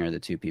assuming are the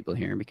two people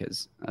here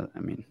because,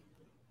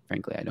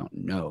 frankly, I don't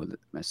know.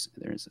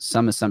 There's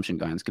some assumption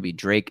going on. This could be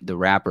Drake the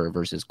rapper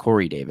versus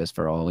Corey Davis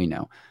for all we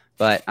know.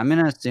 But I'm going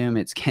to assume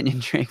it's Kenyon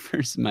Drake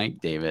versus Mike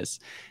Davis.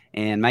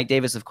 And Mike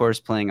Davis, of course,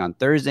 playing on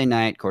Thursday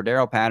night.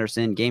 Cordero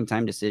Patterson, game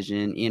time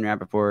decision. Ian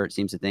Rappaport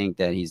seems to think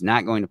that he's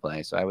not going to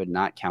play, so I would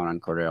not count on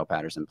Cordero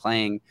Patterson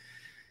playing.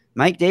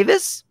 Mike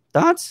Davis,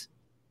 thoughts?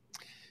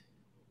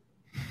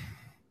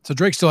 So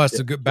Drake still has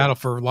to battle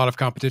for a lot of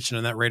competition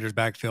in that Raiders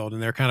backfield,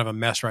 and they're kind of a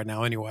mess right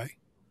now anyway.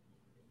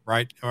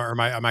 Right? Or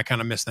am I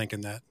kind of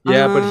misthinking that?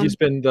 Yeah, but he's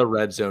been the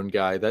red zone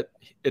guy. That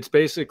it's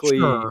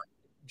basically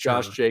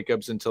Josh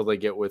Jacobs until they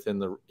get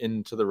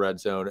into the red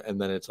zone, and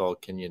then it's all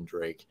Kenyon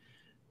Drake.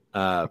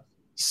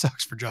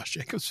 Sucks for Josh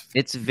Jacobs.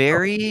 It's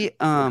very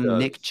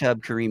Nick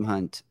Chubb, Kareem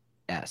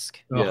Hunt-esque.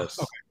 Yes,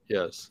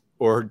 yes.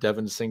 Or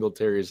Devin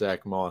Singletary,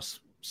 Zach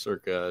Moss,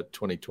 circa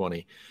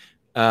 2020.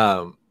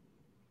 I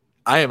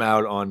am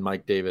out on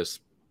Mike Davis,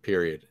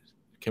 period.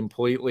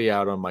 Completely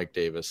out on Mike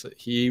Davis.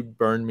 He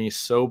burned me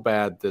so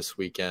bad this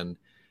weekend.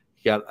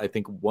 He got, I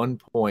think, 1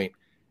 point.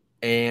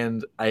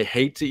 And I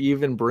hate to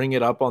even bring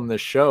it up on the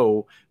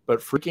show,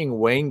 but freaking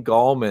Wayne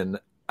Gallman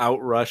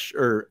outrushed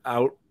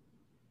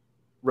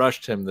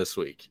him this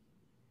week.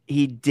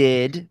 He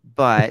did,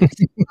 but I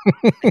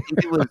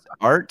think it was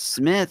Art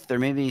Smith or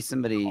maybe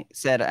somebody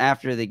said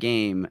after the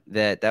game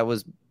that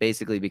was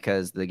basically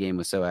because the game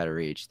was so out of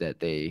reach that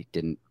they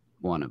didn't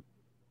want to.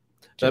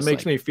 That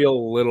makes me feel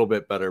a little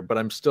bit better, but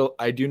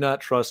I do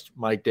not trust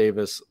Mike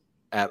Davis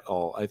at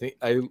all.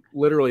 I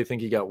literally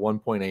think he got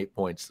 1.8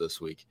 points this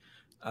week.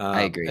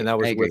 I agree. And that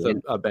was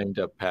with a banged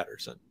up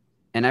Patterson.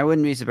 And I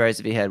wouldn't be surprised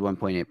if he had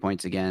 1.8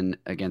 points again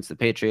against the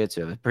Patriots,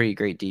 who have a pretty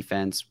great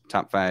defense,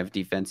 top 5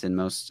 defense in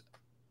most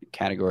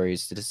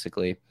categories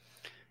statistically.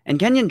 And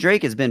Kenyon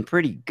Drake has been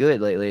pretty good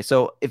lately.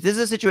 So if this is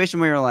a situation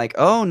where you're like,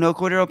 oh, no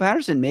Cordero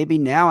Patterson, maybe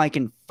now I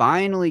can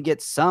finally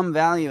get some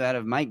value out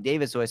of Mike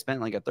Davis, who I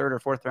spent like a 3rd or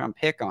 4th round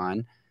pick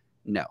on.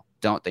 No,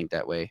 don't think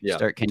that way. Yeah,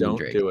 start Kenyon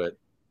Drake.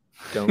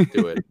 Don't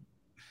do it.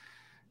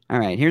 All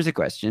right, here's a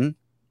question.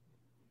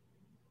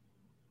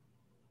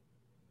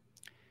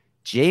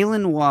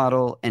 Jalen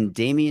Waddle and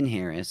Damian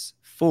Harris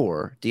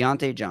for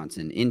Deontay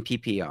Johnson in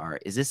PPR.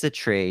 Is this a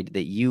trade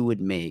that you would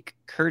make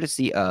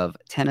courtesy of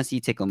Tennessee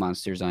Tickle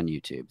Monsters on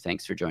YouTube?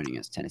 Thanks for joining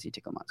us, Tennessee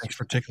Tickle Monsters. Thanks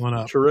for tickling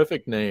up.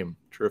 Terrific name.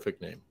 Terrific.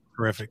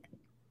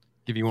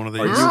 Give you one of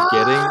these.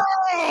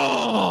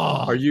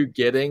 Are you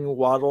getting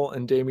Waddle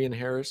and Damian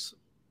Harris?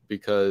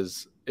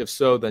 Because if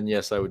so, then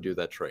yes, I would do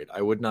that trade.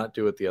 I would not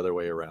do it the other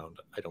way around.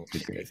 I don't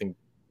think. I think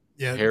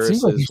Harris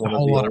is one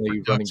of the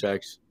only running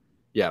backs.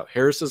 Yeah,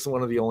 Harris is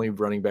one of the only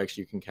running backs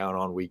you can count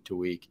on week to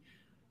week.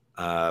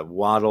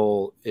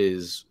 Waddle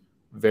is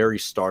very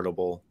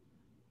startable.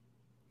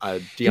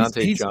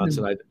 Deontay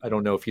Johnson, I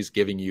don't know if he's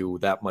giving you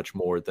that much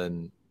more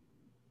than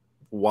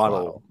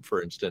Waddle,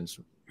 for instance,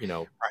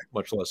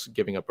 much less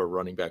giving up a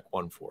running back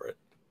one for it.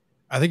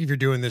 I think if you're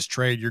doing this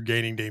trade, you're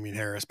gaining Damian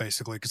Harris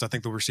basically, because I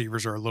think the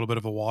receivers are a little bit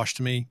of a wash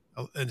to me,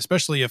 and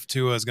especially if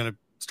Tua is going to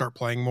start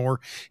playing more.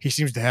 He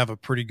seems to have a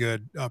pretty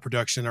good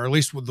production, or at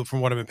least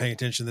from what I've been paying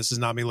attention. This is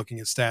not me looking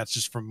at stats,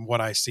 just from what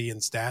I see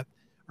in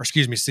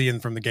seeing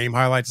from the game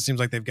highlights. It seems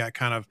like they've got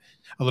kind of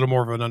a little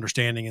more of an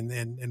understanding,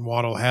 and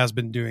Waddle has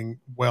been doing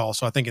well.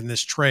 So I think in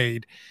this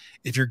trade,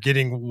 if you're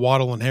getting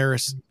Waddle and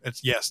Harris,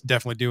 yes,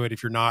 definitely do it.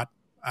 If you're not,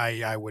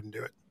 I wouldn't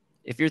do it.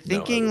 If you're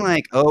thinking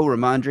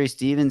Ramondre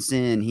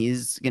Stevenson,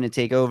 he's going to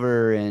take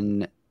over,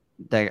 and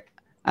I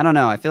don't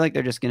know. I feel like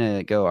they're just going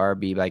to go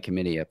RB by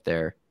committee up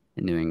there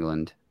in New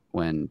England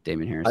when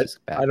Damian Harris is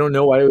back. I don't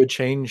know why it would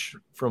change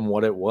from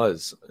what it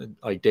was.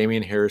 Like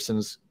Damian Harris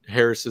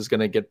is going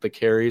to get the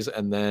carries,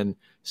 and then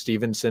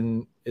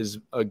Stevenson is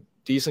a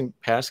decent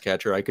pass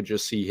catcher. I could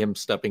just see him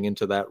stepping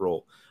into that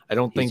role. I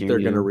don't think they're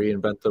going to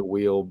reinvent the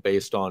wheel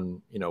based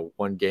on,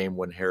 one game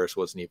when Harris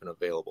wasn't even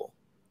available.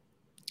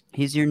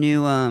 He's your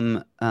new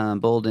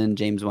Bolden,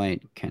 James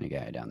White kind of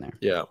guy down there.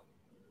 Yeah.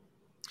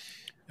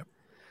 Yep.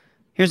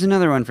 Here's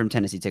another one from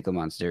Tennessee Tickle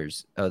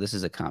Monsters. Oh, this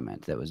is a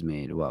comment that was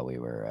made while we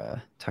were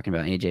talking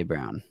about A.J.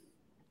 Brown.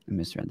 I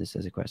misread this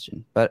as a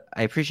question, but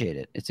I appreciate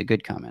it. It's a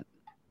good comment.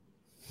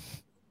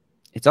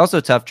 It's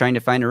also tough trying to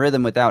find a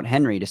rhythm without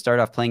Henry to start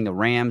off playing the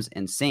Rams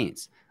and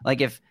Saints.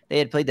 Like if they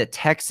had played the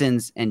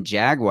Texans and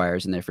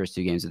Jaguars in their first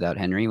two games without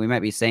Henry, we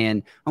might be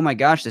saying, oh my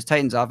gosh, this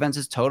Titans offense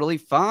is totally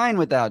fine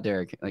without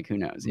Derek. Like who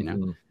knows,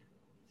 Mm-hmm.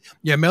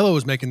 Yeah, Mello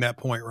was making that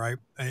point, right,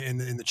 in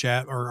the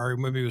chat, or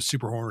maybe it was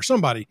Superhorn or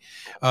somebody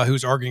who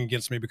was arguing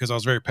against me because I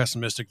was very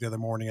pessimistic the other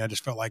morning. I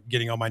just felt like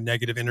getting all my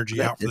negative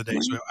energy out for the day.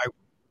 So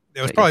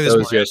it was probably this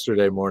morning.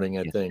 Yesterday morning,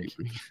 I think.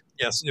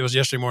 Yes, it was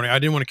yesterday morning. I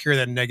didn't want to carry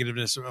that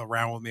negativeness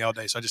around with me all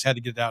day, so I just had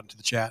to get it out into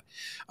the chat.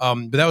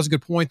 But that was a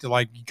good point, that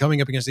like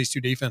coming up against these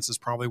two defenses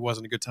probably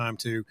wasn't a good time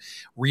to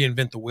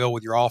reinvent the wheel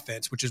with your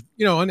offense, which is,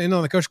 and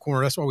on the coach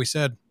corner, that's why we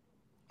said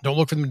don't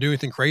look for them to do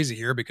anything crazy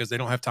here because they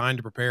don't have time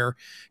to prepare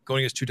going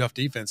against two tough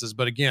defenses.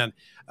 But again,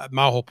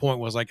 my whole point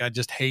was like I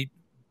just hate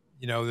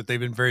that they've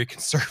been very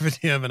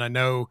conservative, and I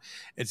know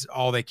it's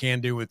all they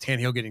can do with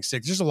Tannehill getting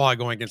sick. There's just a lot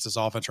going against this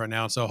offense right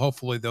now, and so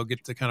hopefully they'll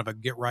get to kind of a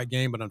get-right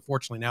game, but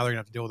unfortunately now they're going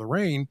to have to deal with the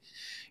rain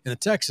in the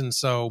Texans,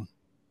 so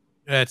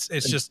it's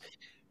just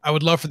I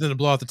would love for them to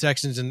blow out the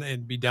Texans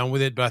and be done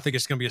with it, but I think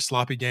it's going to be a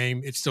sloppy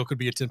game. It still could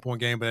be a 10-point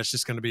game, but it's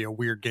just going to be a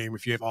weird game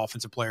if you have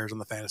offensive players on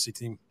the fantasy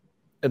team.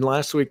 And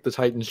last week, the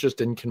Titans just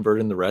didn't convert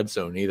in the red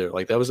zone either.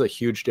 Like that was a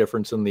huge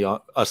difference in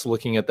us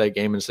looking at that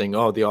game and saying,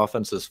 oh, the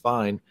offense is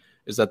fine,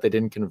 is that they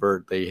didn't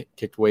convert. They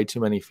kicked way too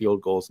many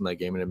field goals in that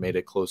game, and it made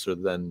it closer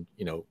than,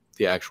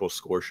 the actual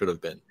score should have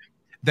been.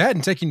 That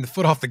and taking the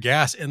foot off the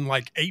gas in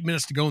like 8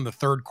 minutes to go in the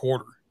third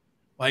quarter.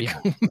 Like,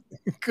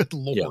 good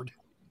Lord.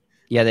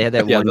 Yeah, they had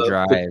that one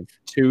drive.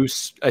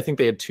 I think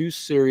they had two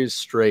series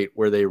straight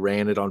where they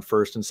ran it on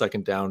first and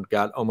second down,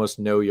 got almost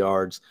no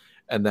yards,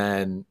 and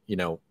then,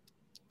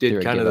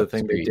 did kind of the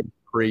thing they did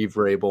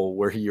pre-Vrabel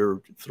where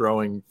you're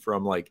throwing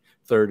from like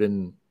 3rd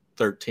and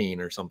 13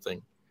 or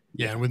something.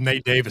 Yeah, and with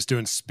Nate Davis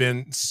doing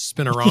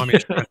spinorami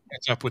to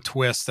catch up with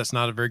twists, that's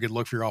not a very good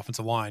look for your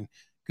offensive line.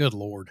 Good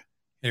Lord.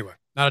 Anyway,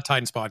 not a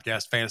Titans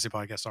podcast, fantasy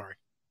podcast, sorry.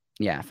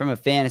 Yeah, from a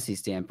fantasy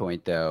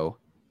standpoint, though,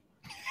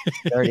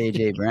 start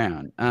A.J.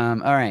 Brown. All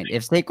right,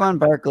 if Saquon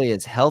Barkley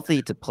is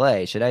healthy to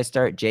play, should I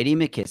start J.D.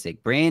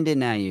 McKissic, Brandon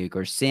Ayuk,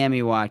 or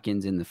Sammy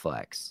Watkins in the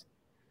flex?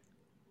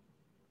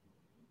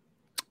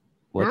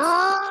 What's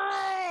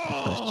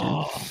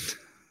the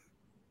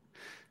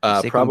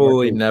question?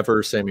 Probably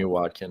never Sammy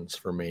Watkins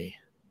for me.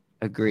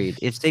 Agreed.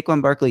 If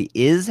Saquon Barkley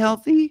is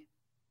healthy,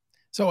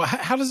 so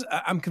how does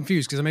I'm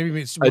confused because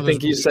maybe I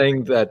think he's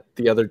saying that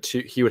the other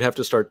two, he would have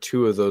to start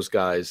two of those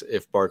guys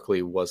if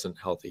Barkley wasn't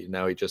healthy.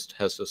 Now he just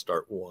has to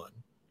start one.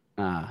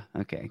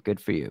 Okay, good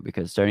for you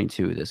because starting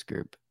two of this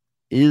group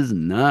is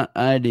not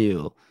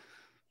ideal.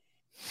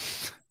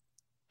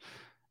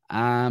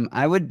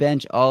 I would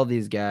bench all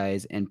these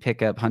guys and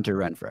pick up Hunter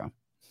Renfrow.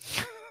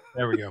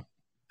 There we go.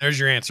 There's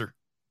your answer.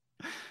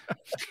 But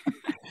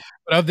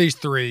of these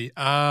three,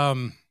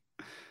 Ayuk?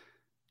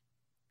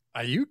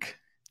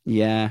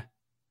 Yeah.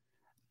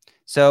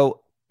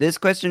 So this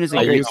question is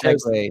a great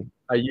segue.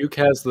 Ayuk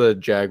has the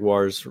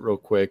Jaguars real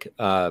quick.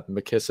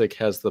 McKissic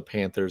has the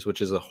Panthers,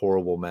 which is a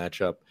horrible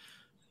matchup.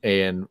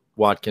 And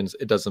Watkins,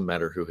 it doesn't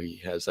matter who he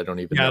has. I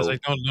don't even know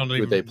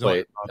who they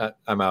play.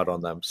 I'm out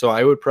on them. So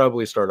I would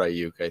probably start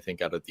Ayuk, I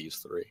think, out of these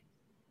three.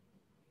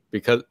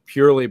 Because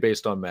purely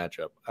based on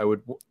matchup.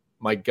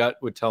 My gut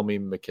would tell me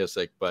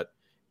McKissic, but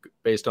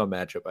based on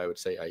matchup, I would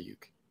say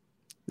Ayuk.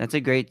 That's a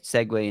great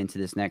segue into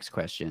this next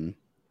question.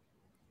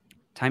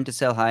 Time to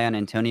sell high on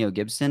Antonio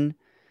Gibson.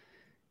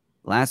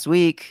 Last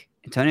week,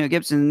 Antonio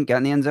Gibson got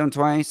in the end zone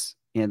twice.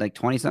 He had like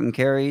 20-something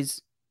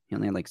carries. He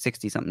only had like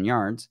 60-something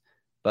yards,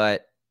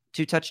 but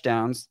 2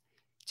 touchdowns.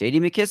 J.D.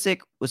 McKissic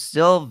was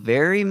still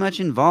very much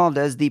involved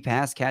as the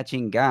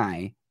pass-catching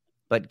guy,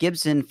 but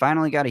Gibson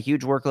finally got a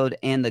huge workload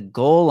and the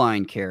goal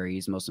line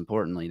carries, most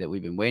importantly, that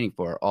we've been waiting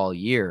for all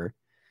year.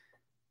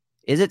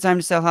 Is it time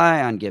to sell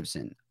high on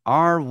Gibson?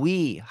 Are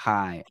we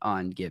high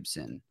on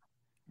Gibson?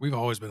 We've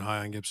always been high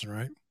on Gibson,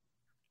 right?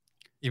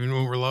 Even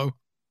when we're low.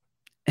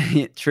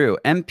 True.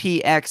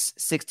 MPX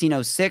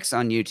 1606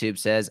 on YouTube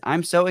says,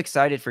 I'm so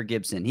excited for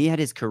Gibson. He had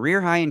his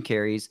career high in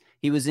carries.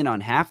 He was in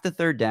on half the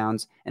third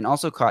downs and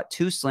also caught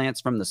 2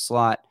 slants from the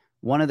slot.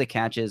 One of the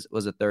catches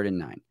was a 3rd and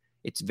 9.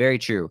 It's very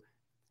true.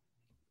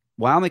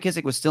 While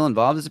McKissic was still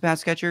involved as a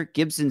pass catcher,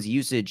 Gibson's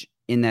usage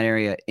in that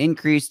area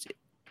increased.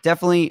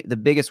 Definitely the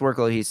biggest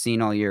workload he's seen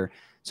all year.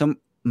 So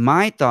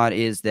my thought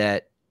is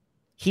that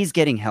he's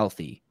getting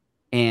healthy.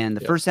 And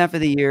the first half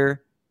of the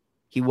year,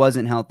 he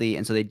wasn't healthy.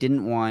 And so they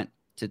didn't want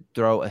to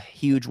throw a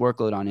huge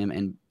workload on him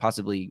and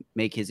possibly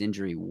make his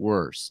injury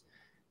worse.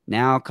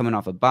 Now, coming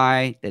off a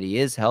bye, that he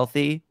is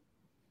healthy,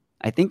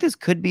 I think this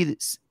could be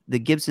the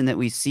Gibson that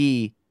we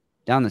see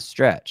down the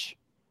stretch.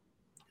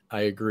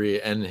 I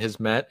agree. And his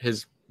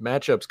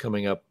matchups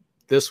coming up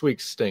this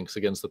week stinks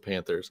against the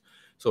Panthers.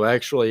 So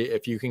actually,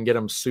 if you can get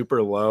him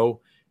super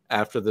low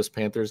after this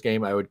Panthers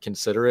game, I would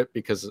consider it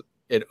because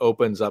it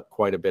opens up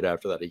quite a bit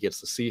after that. He gets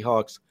the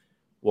Seahawks,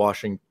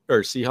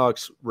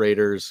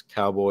 Raiders,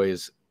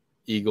 Cowboys,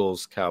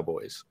 Eagles,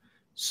 Cowboys.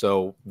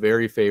 So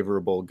very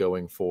favorable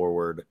going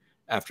forward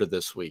after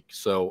this week.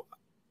 So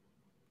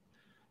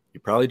you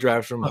probably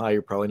drafted him high.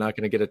 You're probably not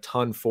going to get a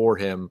ton for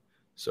him.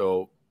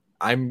 So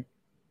I'm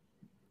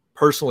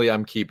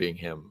keeping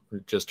him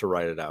just to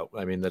write it out.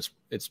 I mean,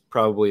 it's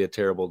probably a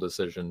terrible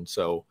decision.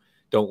 So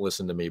don't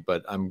listen to me,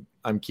 but I'm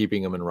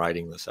keeping him and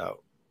writing this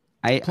out.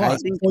 I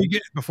think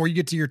before you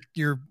get to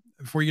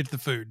the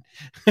food.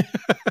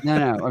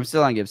 No, I'm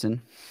still on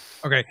Gibson.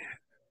 Okay.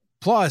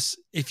 Plus,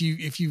 if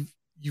you've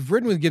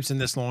ridden with Gibson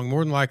this long,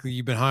 more than likely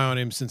you've been high on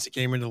him since he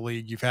came into the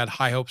league. You've had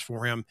high hopes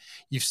for him.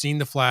 You've seen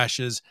the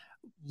flashes.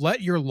 Let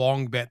your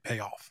long bet pay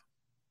off.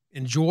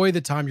 Enjoy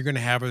the time you're going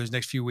to have over those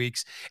next few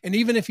weeks. And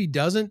even if he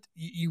doesn't,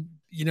 you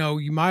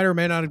might or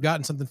may not have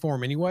gotten something for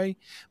him anyway.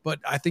 But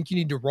I think you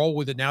need to roll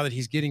with it now that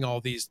he's getting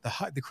all these,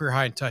 the career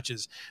high in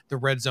touches, the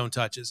red zone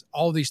touches,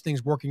 all these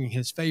things working in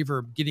his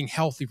favor, getting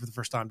healthy for the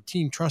first time,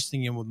 team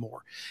trusting him with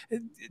more.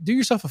 Do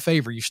yourself a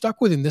favor. You stuck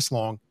with him this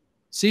long.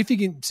 See if he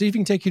can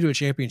take you to a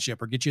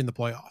championship or get you in the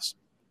playoffs.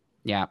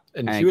 Yeah.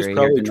 And he was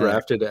probably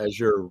drafted as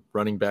your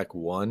running back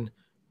 1.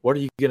 What are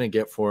you going to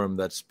get for him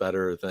that's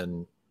better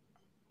than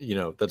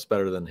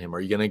him? Are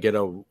you going to get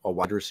a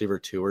wide receiver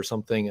 2 or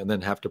something and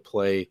then have to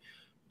play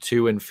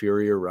 2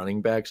 inferior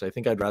running backs? I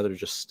think I'd rather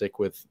just stick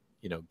with,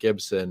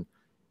 Gibson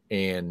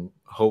and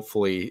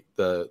hopefully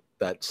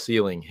that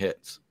ceiling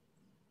hits.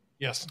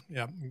 Yes.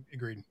 Yeah.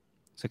 Agreed.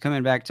 So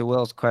coming back to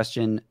Will's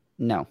question,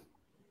 no,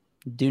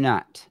 do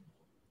not.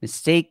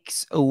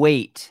 Mistakes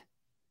await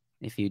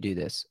if you do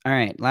this. All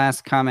right.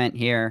 Last comment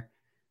here.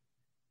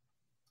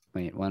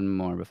 Wait, one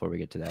more before we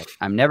get to that.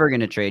 I'm never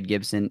going to trade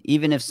Gibson,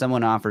 even if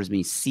someone offers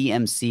me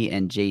CMC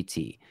and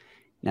JT.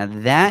 Now,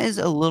 that is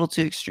a little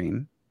too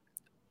extreme.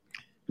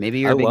 Maybe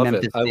you're a big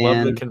Memphis fan. I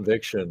love the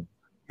conviction.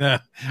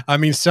 Yeah, I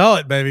mean, sell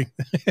it, baby.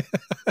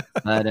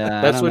 But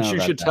that's what you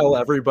should tell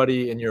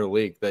everybody in your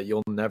league, that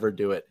you'll never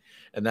do it.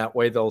 And that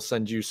way they'll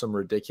send you some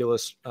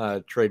ridiculous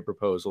trade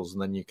proposals,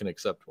 and then you can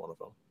accept one of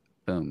them.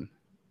 Boom.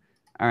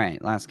 All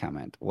right, last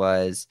comment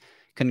was...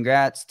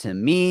 Congrats to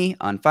me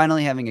on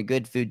finally having a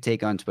good food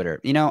take on Twitter.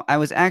 I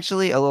was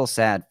actually a little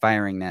sad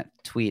firing that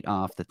tweet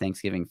off, the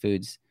Thanksgiving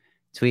Foods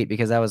tweet,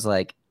 because I was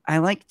like, I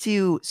like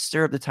to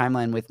stir up the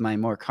timeline with my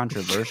more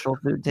controversial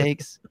food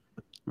takes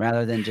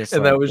rather than just.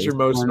 And that was your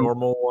most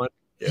normal one.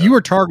 Yeah. You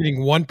were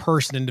targeting one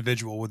person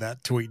individual with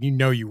that tweet.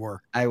 You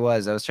were. I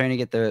was trying to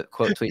get the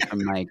quote tweet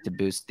from Mike to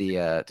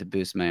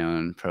boost my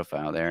own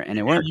profile there, and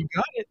it worked. You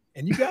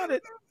got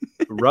it.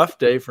 Rough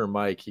day for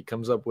Mike. He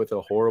comes up with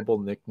a horrible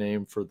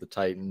nickname for the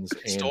Titans,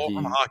 and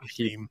from a hockey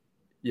team.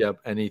 Yep,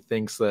 and he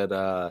thinks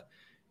that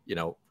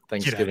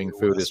Thanksgiving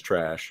food is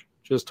trash.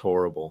 Just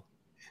horrible.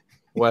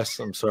 Wes,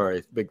 I'm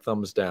sorry. Big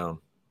thumbs down.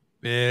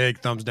 Big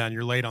thumbs down.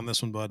 You're late on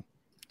this one, bud.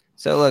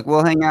 So look,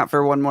 we'll hang out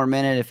for one more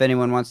minute if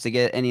anyone wants to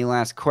get any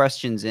last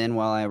questions in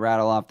while I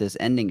rattle off this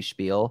ending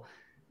spiel.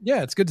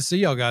 Yeah, it's good to see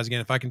y'all guys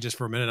again. If I can just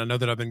for a minute, I know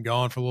that I've been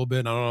gone for a little bit,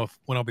 and I don't know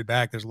when I'll be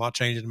back. There's a lot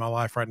changing in my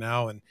life right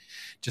now, and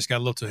just got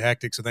a little too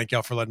hectic. So thank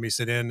y'all for letting me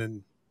sit in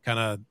and kind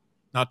of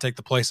not take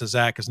the place of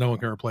Zach, because no one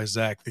can replace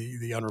Zach,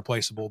 the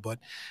unreplaceable. But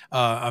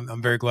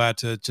I'm very glad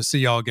to see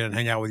y'all again and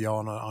hang out with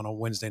y'all on a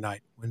Wednesday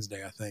night.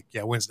 Wednesday, I think.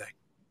 Yeah, Wednesday.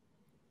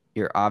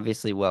 You're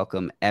obviously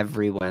welcome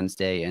every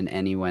Wednesday and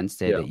any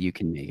Wednesday that you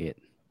can make it.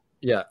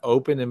 Yeah,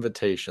 open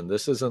invitation.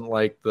 This isn't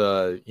like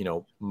the,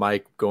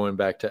 Mike going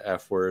back to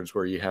F words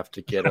where you have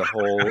to get a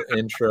whole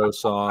intro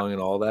song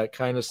and all that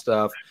kind of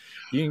stuff.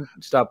 You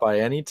can stop by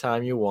any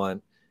time you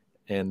want,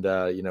 and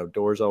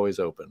doors always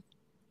open.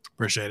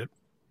 Appreciate it.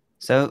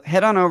 So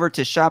head on over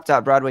to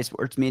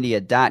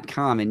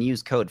shop.broadwaysportsmedia.com and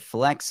use code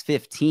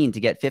FLEX15 to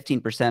get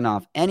 15%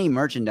 off any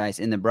merchandise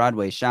in the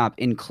Broadway shop,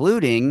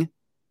 including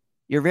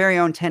your very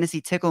own Tennessee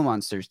Tickle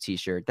Monsters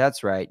t-shirt.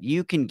 That's right.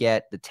 You can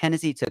get the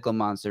Tennessee Tickle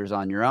Monsters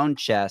on your own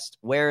chest,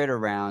 wear it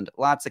around,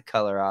 lots of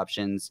color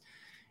options,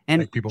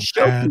 and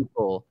show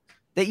people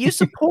that you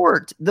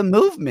support the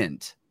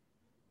movement.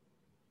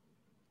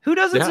 Who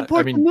doesn't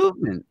support the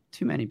movement?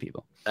 Too many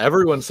people.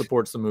 Everyone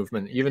supports the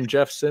movement. Even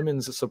Jeff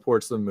Simmons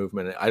supports the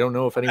movement. I don't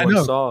know if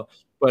anyone saw,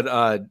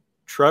 but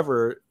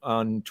Trevor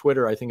on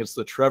Twitter, I think it's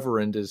the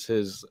Trevorand is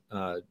his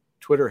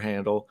Twitter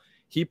handle.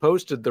 He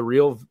posted the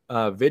real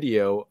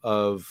video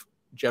of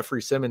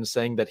Jeffrey Simmons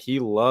saying that he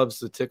loves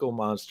the Tickle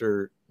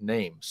Monster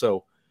name.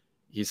 So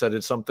he said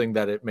it's something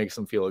that it makes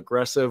them feel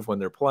aggressive when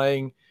they're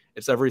playing.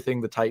 It's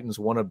everything the Titans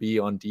want to be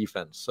on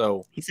defense.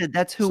 So he said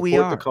that's who we are.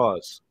 Support the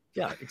cause.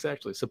 Yeah,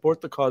 exactly.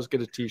 Support the cause.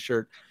 Get a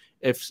t-shirt.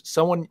 If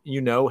someone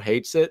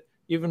hates it,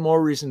 even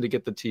more reason to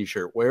get the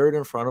t-shirt. Wear it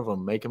in front of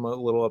them. Make them a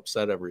little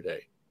upset every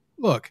day.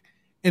 Look,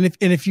 and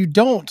if you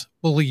don't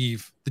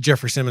believe the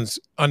Jeffrey Simmons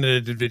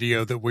unedited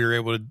video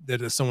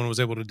that someone was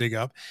able to dig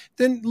up,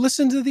 then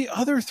listen to the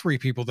other 3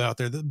 people out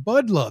there. That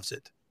Bud loves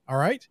it. All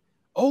right,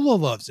 Ola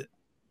loves it.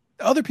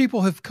 The other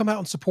people have come out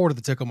in support of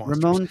the Tickle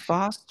Monsters.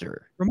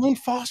 Ramon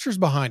Foster's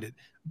behind it.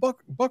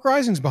 Buck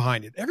Rising's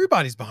behind it.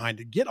 Everybody's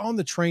behind it. Get on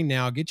the train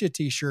now. Get you a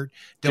t-shirt.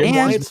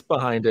 Wyatt's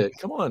behind it.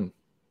 Come on.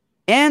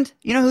 And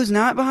you know who's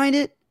not behind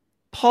it?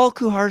 Paul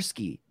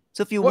Kuharski.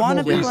 So if you want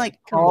to be like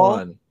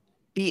Paul,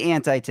 be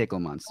anti-Tickle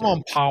Monster. Come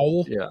on,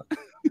 Paul. Yeah.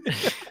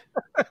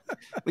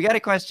 We got a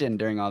question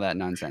during all that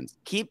nonsense.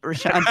 Keep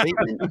Rashad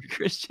Bateman or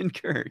Christian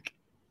Kirk?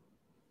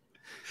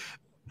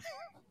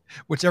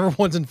 Whichever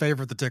one's in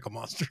favor of the Tickle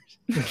Monsters.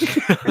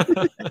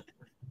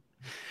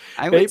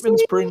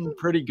 Bateman's been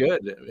pretty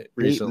good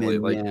recently.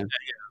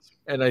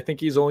 And I think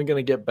he's only going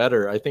to get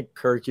better. I think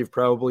Kirk, you've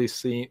probably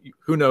seen,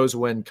 who knows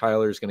when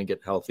Kyler's going to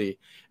get healthy,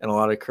 and a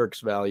lot of Kirk's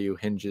value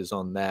hinges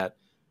on that.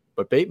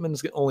 But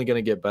Bateman's only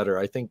going to get better.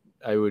 I think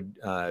I would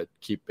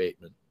keep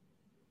Bateman.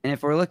 And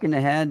if we're looking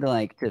ahead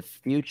to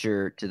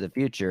the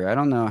future, I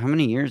don't know how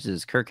many years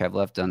does Kirk have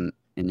left in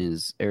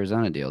his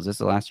Arizona deal. Is this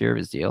the last year of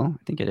his deal?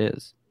 I think it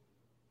is.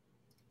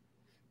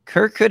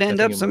 Kirk could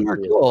end up somewhere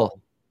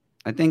cool.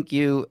 I think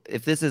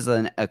if this is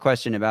a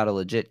question about a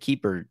legit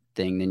keeper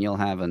thing, then you'll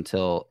have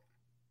until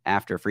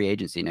after free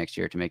agency next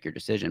year to make your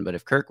decision. But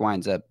if Kirk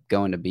winds up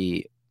going to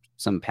be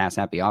some pass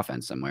happy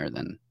offense somewhere,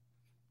 then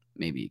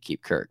maybe you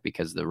keep Kirk,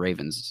 because the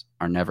Ravens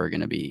are never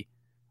going to be.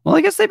 Well,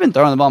 I guess they've been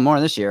throwing the ball more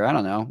this year. I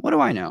don't know. What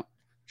do I know?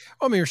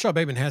 Well, I mean, Rashad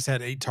Bateman has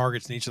had 8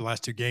 targets in each of the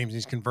last 2 games. And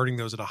he's converting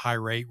those at a high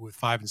rate with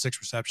 5 and 6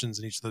 receptions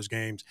in each of those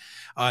games.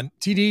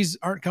 TDs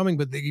aren't coming,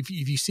 but if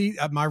you see,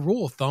 my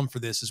rule of thumb for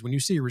this is when you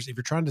see, if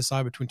you're trying to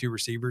decide between 2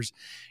 receivers,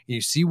 and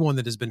you see one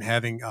that has been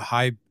having a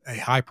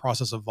high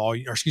process of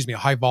volume, or a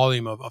high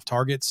volume of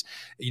targets,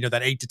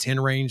 that 8 to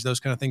 10 range, those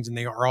kind of things, and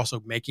they are also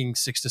making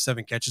 6 to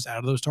 7 catches out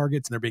of those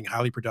targets, and they're being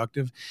highly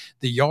productive.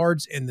 The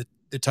yards and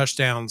the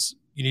touchdowns,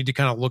 you need to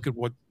kind of look at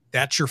what.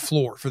 That's your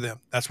floor for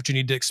them. That's what you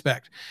need to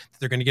expect.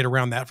 They're going to get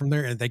around that from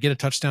there. And if they get a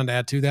touchdown to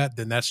add to that,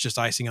 then that's just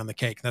icing on the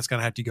cake. And that's going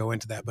to have to go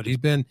into that. But he's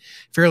been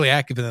fairly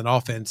active in that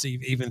offense,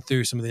 even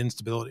through some of the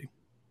instability.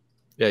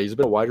 Yeah, he's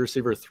been a wide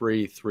receiver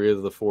 3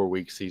 of the 4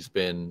 weeks he's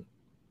been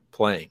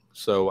playing.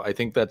 So I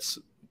think that's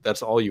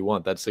all you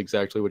want. That's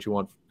exactly what you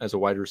want as a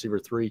wide receiver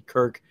 3.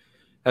 Kirk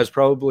has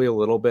probably a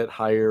little bit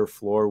higher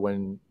floor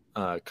when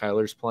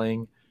Kyler's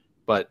playing.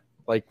 But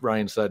like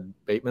Ryan said,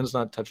 Bateman's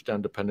not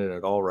touchdown dependent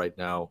at all right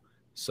now.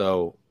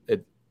 So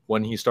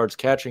when he starts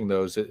catching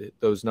those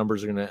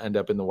numbers are going to end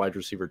up in the wide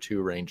receiver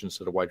 2 range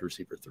instead of wide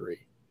receiver 3.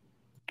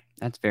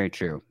 That's very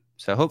true.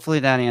 So hopefully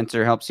that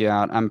answer helps you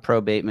out. I'm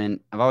pro Bateman.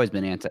 I've always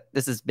been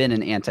this has been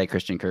an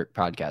anti-Christian Kirk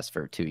podcast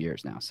for 2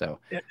 years now. So,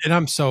 and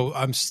I'm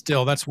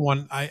still, that's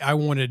one, I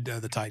wanted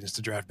the Titans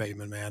to draft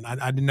Bateman, man.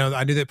 I didn't know,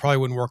 I knew that probably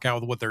wouldn't work out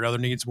with what their other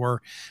needs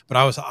were, but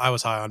I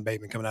was high on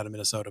Bateman coming out of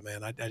Minnesota,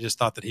 man. I just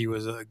thought that he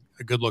was a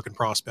good looking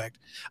prospect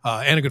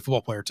and a good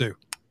football player too.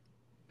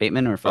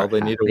 Bateman or Farley?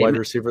 Well, they need a wide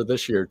receiver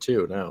this year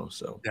too now.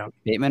 So yeah.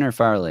 Bateman or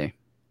Farley?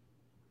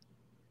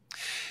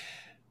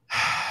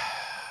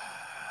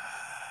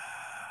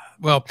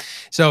 Well,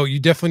 so you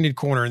definitely need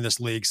corner in this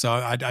league. So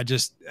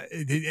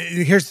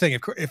here's the thing.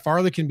 If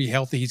Farley can be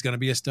healthy, he's going to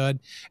be a stud.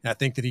 And I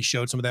think that he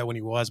showed some of that when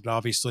he was, but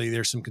obviously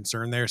there's some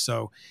concern there.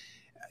 So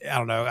I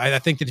don't know. I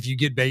think that if you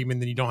get Bateman,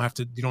 then you don't have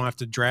to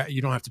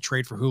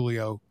trade for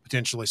Julio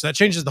potentially. So that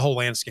changes the whole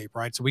landscape,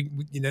 right? So we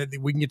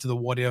can get to the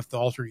what if, the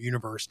alternate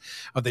universe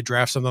of they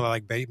draft something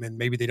like Bateman.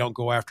 Maybe they don't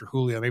go after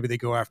Julio. Maybe they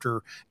go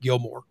after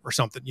Gilmore or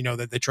something.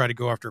 That they try to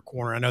go after a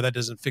corner. I know that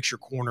doesn't fix your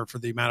corner for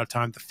the amount of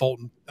time that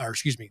Fulton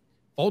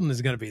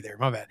is going to be there.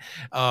 My bad.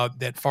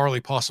 That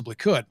Farley possibly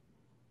could.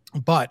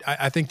 But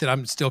I think that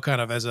I'm still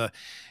kind of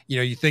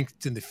you think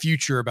in the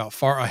future about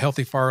a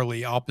healthy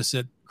Farley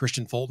opposite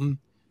Christian Fulton.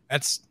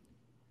 That's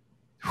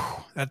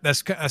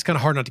kind of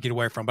hard not to get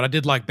away from. But I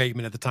did like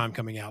Bateman at the time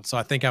coming out, so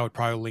I think I would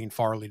probably lean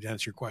Farley to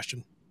answer your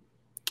question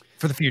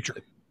for the future.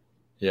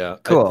 Yeah,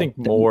 cool. I think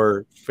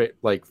more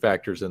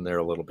factors in there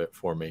a little bit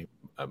for me,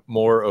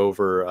 more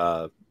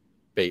over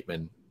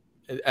Bateman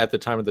at the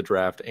time of the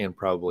draft and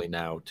probably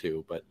now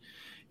too. But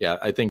yeah,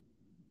 I think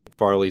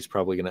Farley's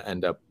probably going to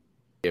end up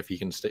if he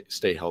can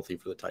stay healthy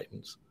for the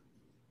Titans.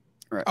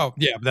 Right. Oh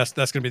yeah, that's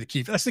going to be the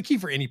key. That's the key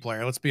for any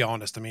player. Let's be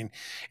honest. I mean,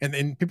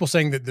 and people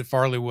saying that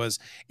Farley was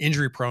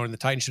injury prone and the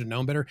Titans should have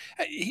known better.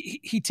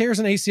 He tears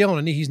an ACL on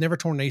a knee. He's never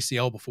torn an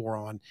ACL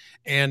before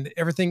and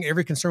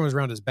every concern was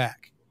around his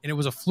back. And it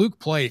was a fluke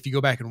play if you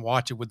go back and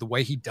watch it with the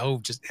way he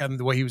dove, just having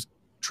the way he was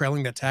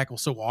trailing that tackle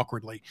so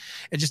awkwardly.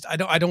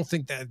 I don't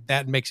think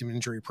that makes him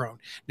injury prone.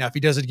 Now, if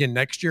he does it again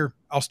next year,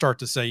 I'll start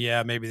to say,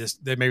 yeah, maybe this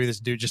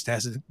dude just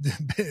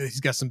he's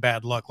got some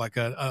bad luck, like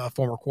a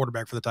former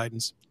quarterback for the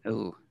Titans.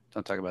 Oh,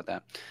 don't talk about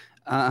that.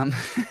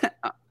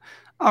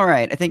 All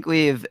right. I think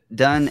we've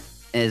done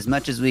as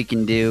much as we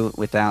can do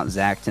without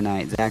Zach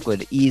tonight. Zach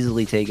would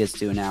easily take us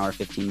to an hour,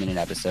 15-minute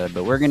episode,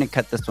 but we're going to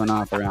cut this one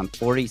off around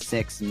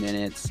 46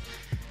 minutes.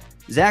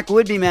 Zach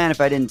would be mad if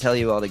I didn't tell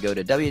you all to go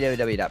to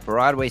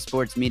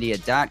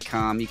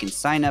www.broadwaysportsmedia.com. You can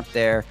sign up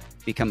there,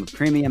 become a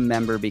premium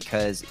member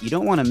because you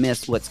don't want to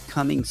miss what's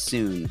coming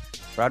soon.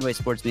 Broadway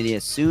Sports Media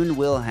soon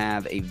will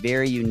have a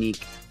very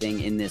unique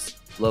thing in this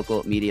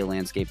local media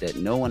landscape that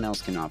no one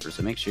else can offer.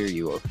 So make sure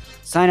you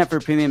sign up for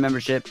a premium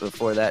membership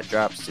before that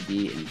drops to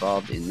be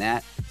involved in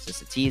that. It's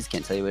just a tease.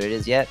 Can't tell you what it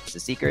is yet. It's a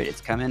secret.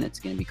 It's coming.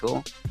 It's going to be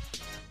cool.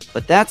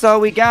 But that's all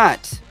we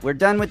got. We're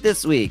done with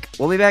this week.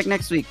 We'll be back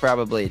next week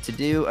probably to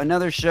do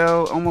another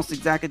show almost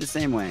exactly the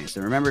same way. So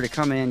remember to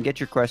come in, get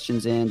your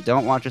questions in.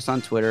 Don't watch us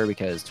on Twitter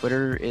because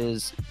Twitter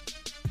is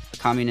a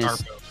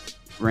communist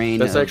reign.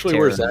 That's actually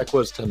terror. Where Zach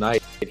was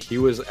tonight. He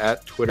was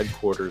at Twitter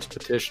headquarters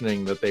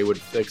petitioning that they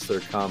would fix their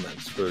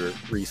comments for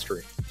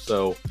Restream.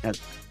 So that's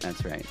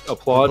right.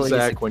 Applaud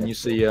Zach when you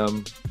see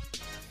him.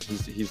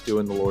 He's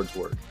doing the Lord's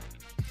work.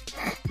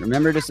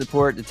 Remember to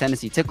support the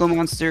Tennessee Tickle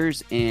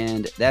Monsters,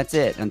 and that's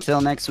it.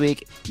 Until next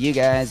week, you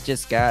guys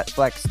just got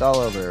flexed all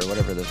over, or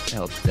whatever the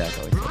hell Zach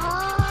always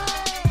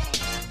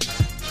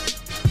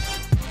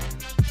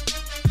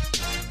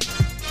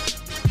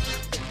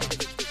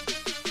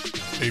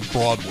says. A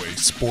Broadway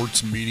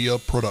Sports Media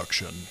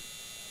production.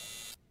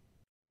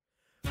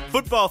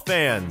 Football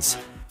fans,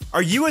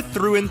 are you a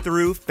through and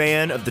through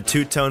fan of the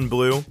two-tone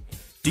blue?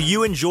 Do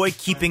you enjoy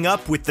keeping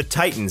up with the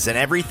Titans and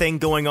everything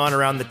going on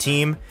around the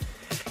team?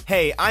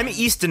 Hey, I'm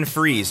Easton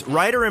Freeze,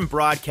 writer and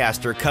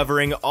broadcaster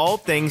covering all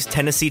things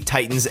Tennessee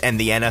Titans and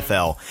the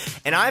NFL,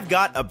 and I've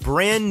got a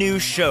brand new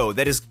show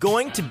that is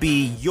going to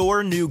be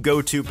your new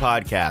go-to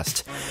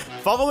podcast.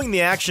 Following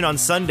the action on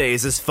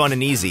Sundays is fun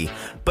and easy,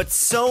 but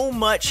so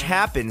much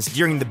happens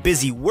during the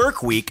busy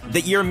work week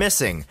that you're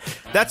missing.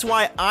 That's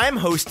why I'm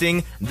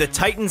hosting The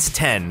Titans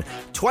 10,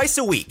 twice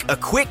a week, a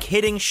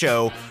quick-hitting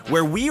show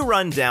where we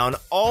run down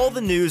all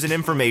the news and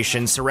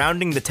information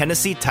surrounding the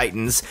Tennessee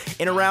Titans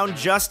in around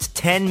just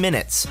 10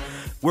 minutes.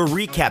 We're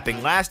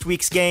recapping last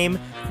week's game,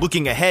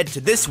 looking ahead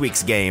to this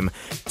week's game,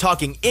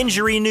 talking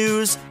injury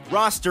news,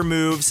 roster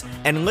moves,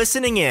 and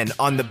listening in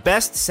on the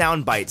best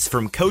sound bites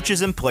from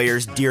coaches and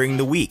players during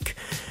the week.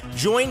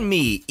 Join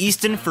me,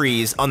 Easton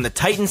Freeze, on the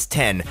Titans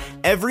 10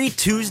 every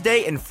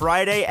Tuesday and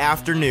Friday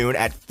afternoon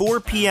at 4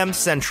 p.m.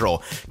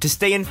 Central to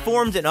stay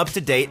informed and up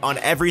to date on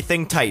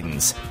everything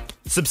Titans.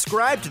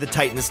 Subscribe to the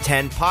Titans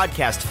 10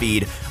 podcast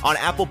feed on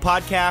Apple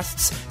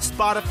Podcasts,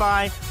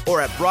 Spotify,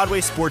 or at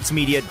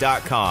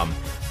BroadwaySportsMedia.com.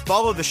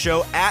 Follow the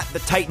show at the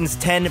Titans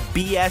 10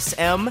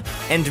 BSM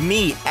and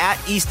me at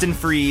Easton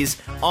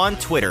Freeze on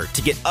Twitter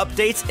to get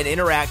updates and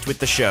interact with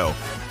the show.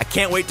 I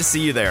can't wait to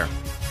see you there.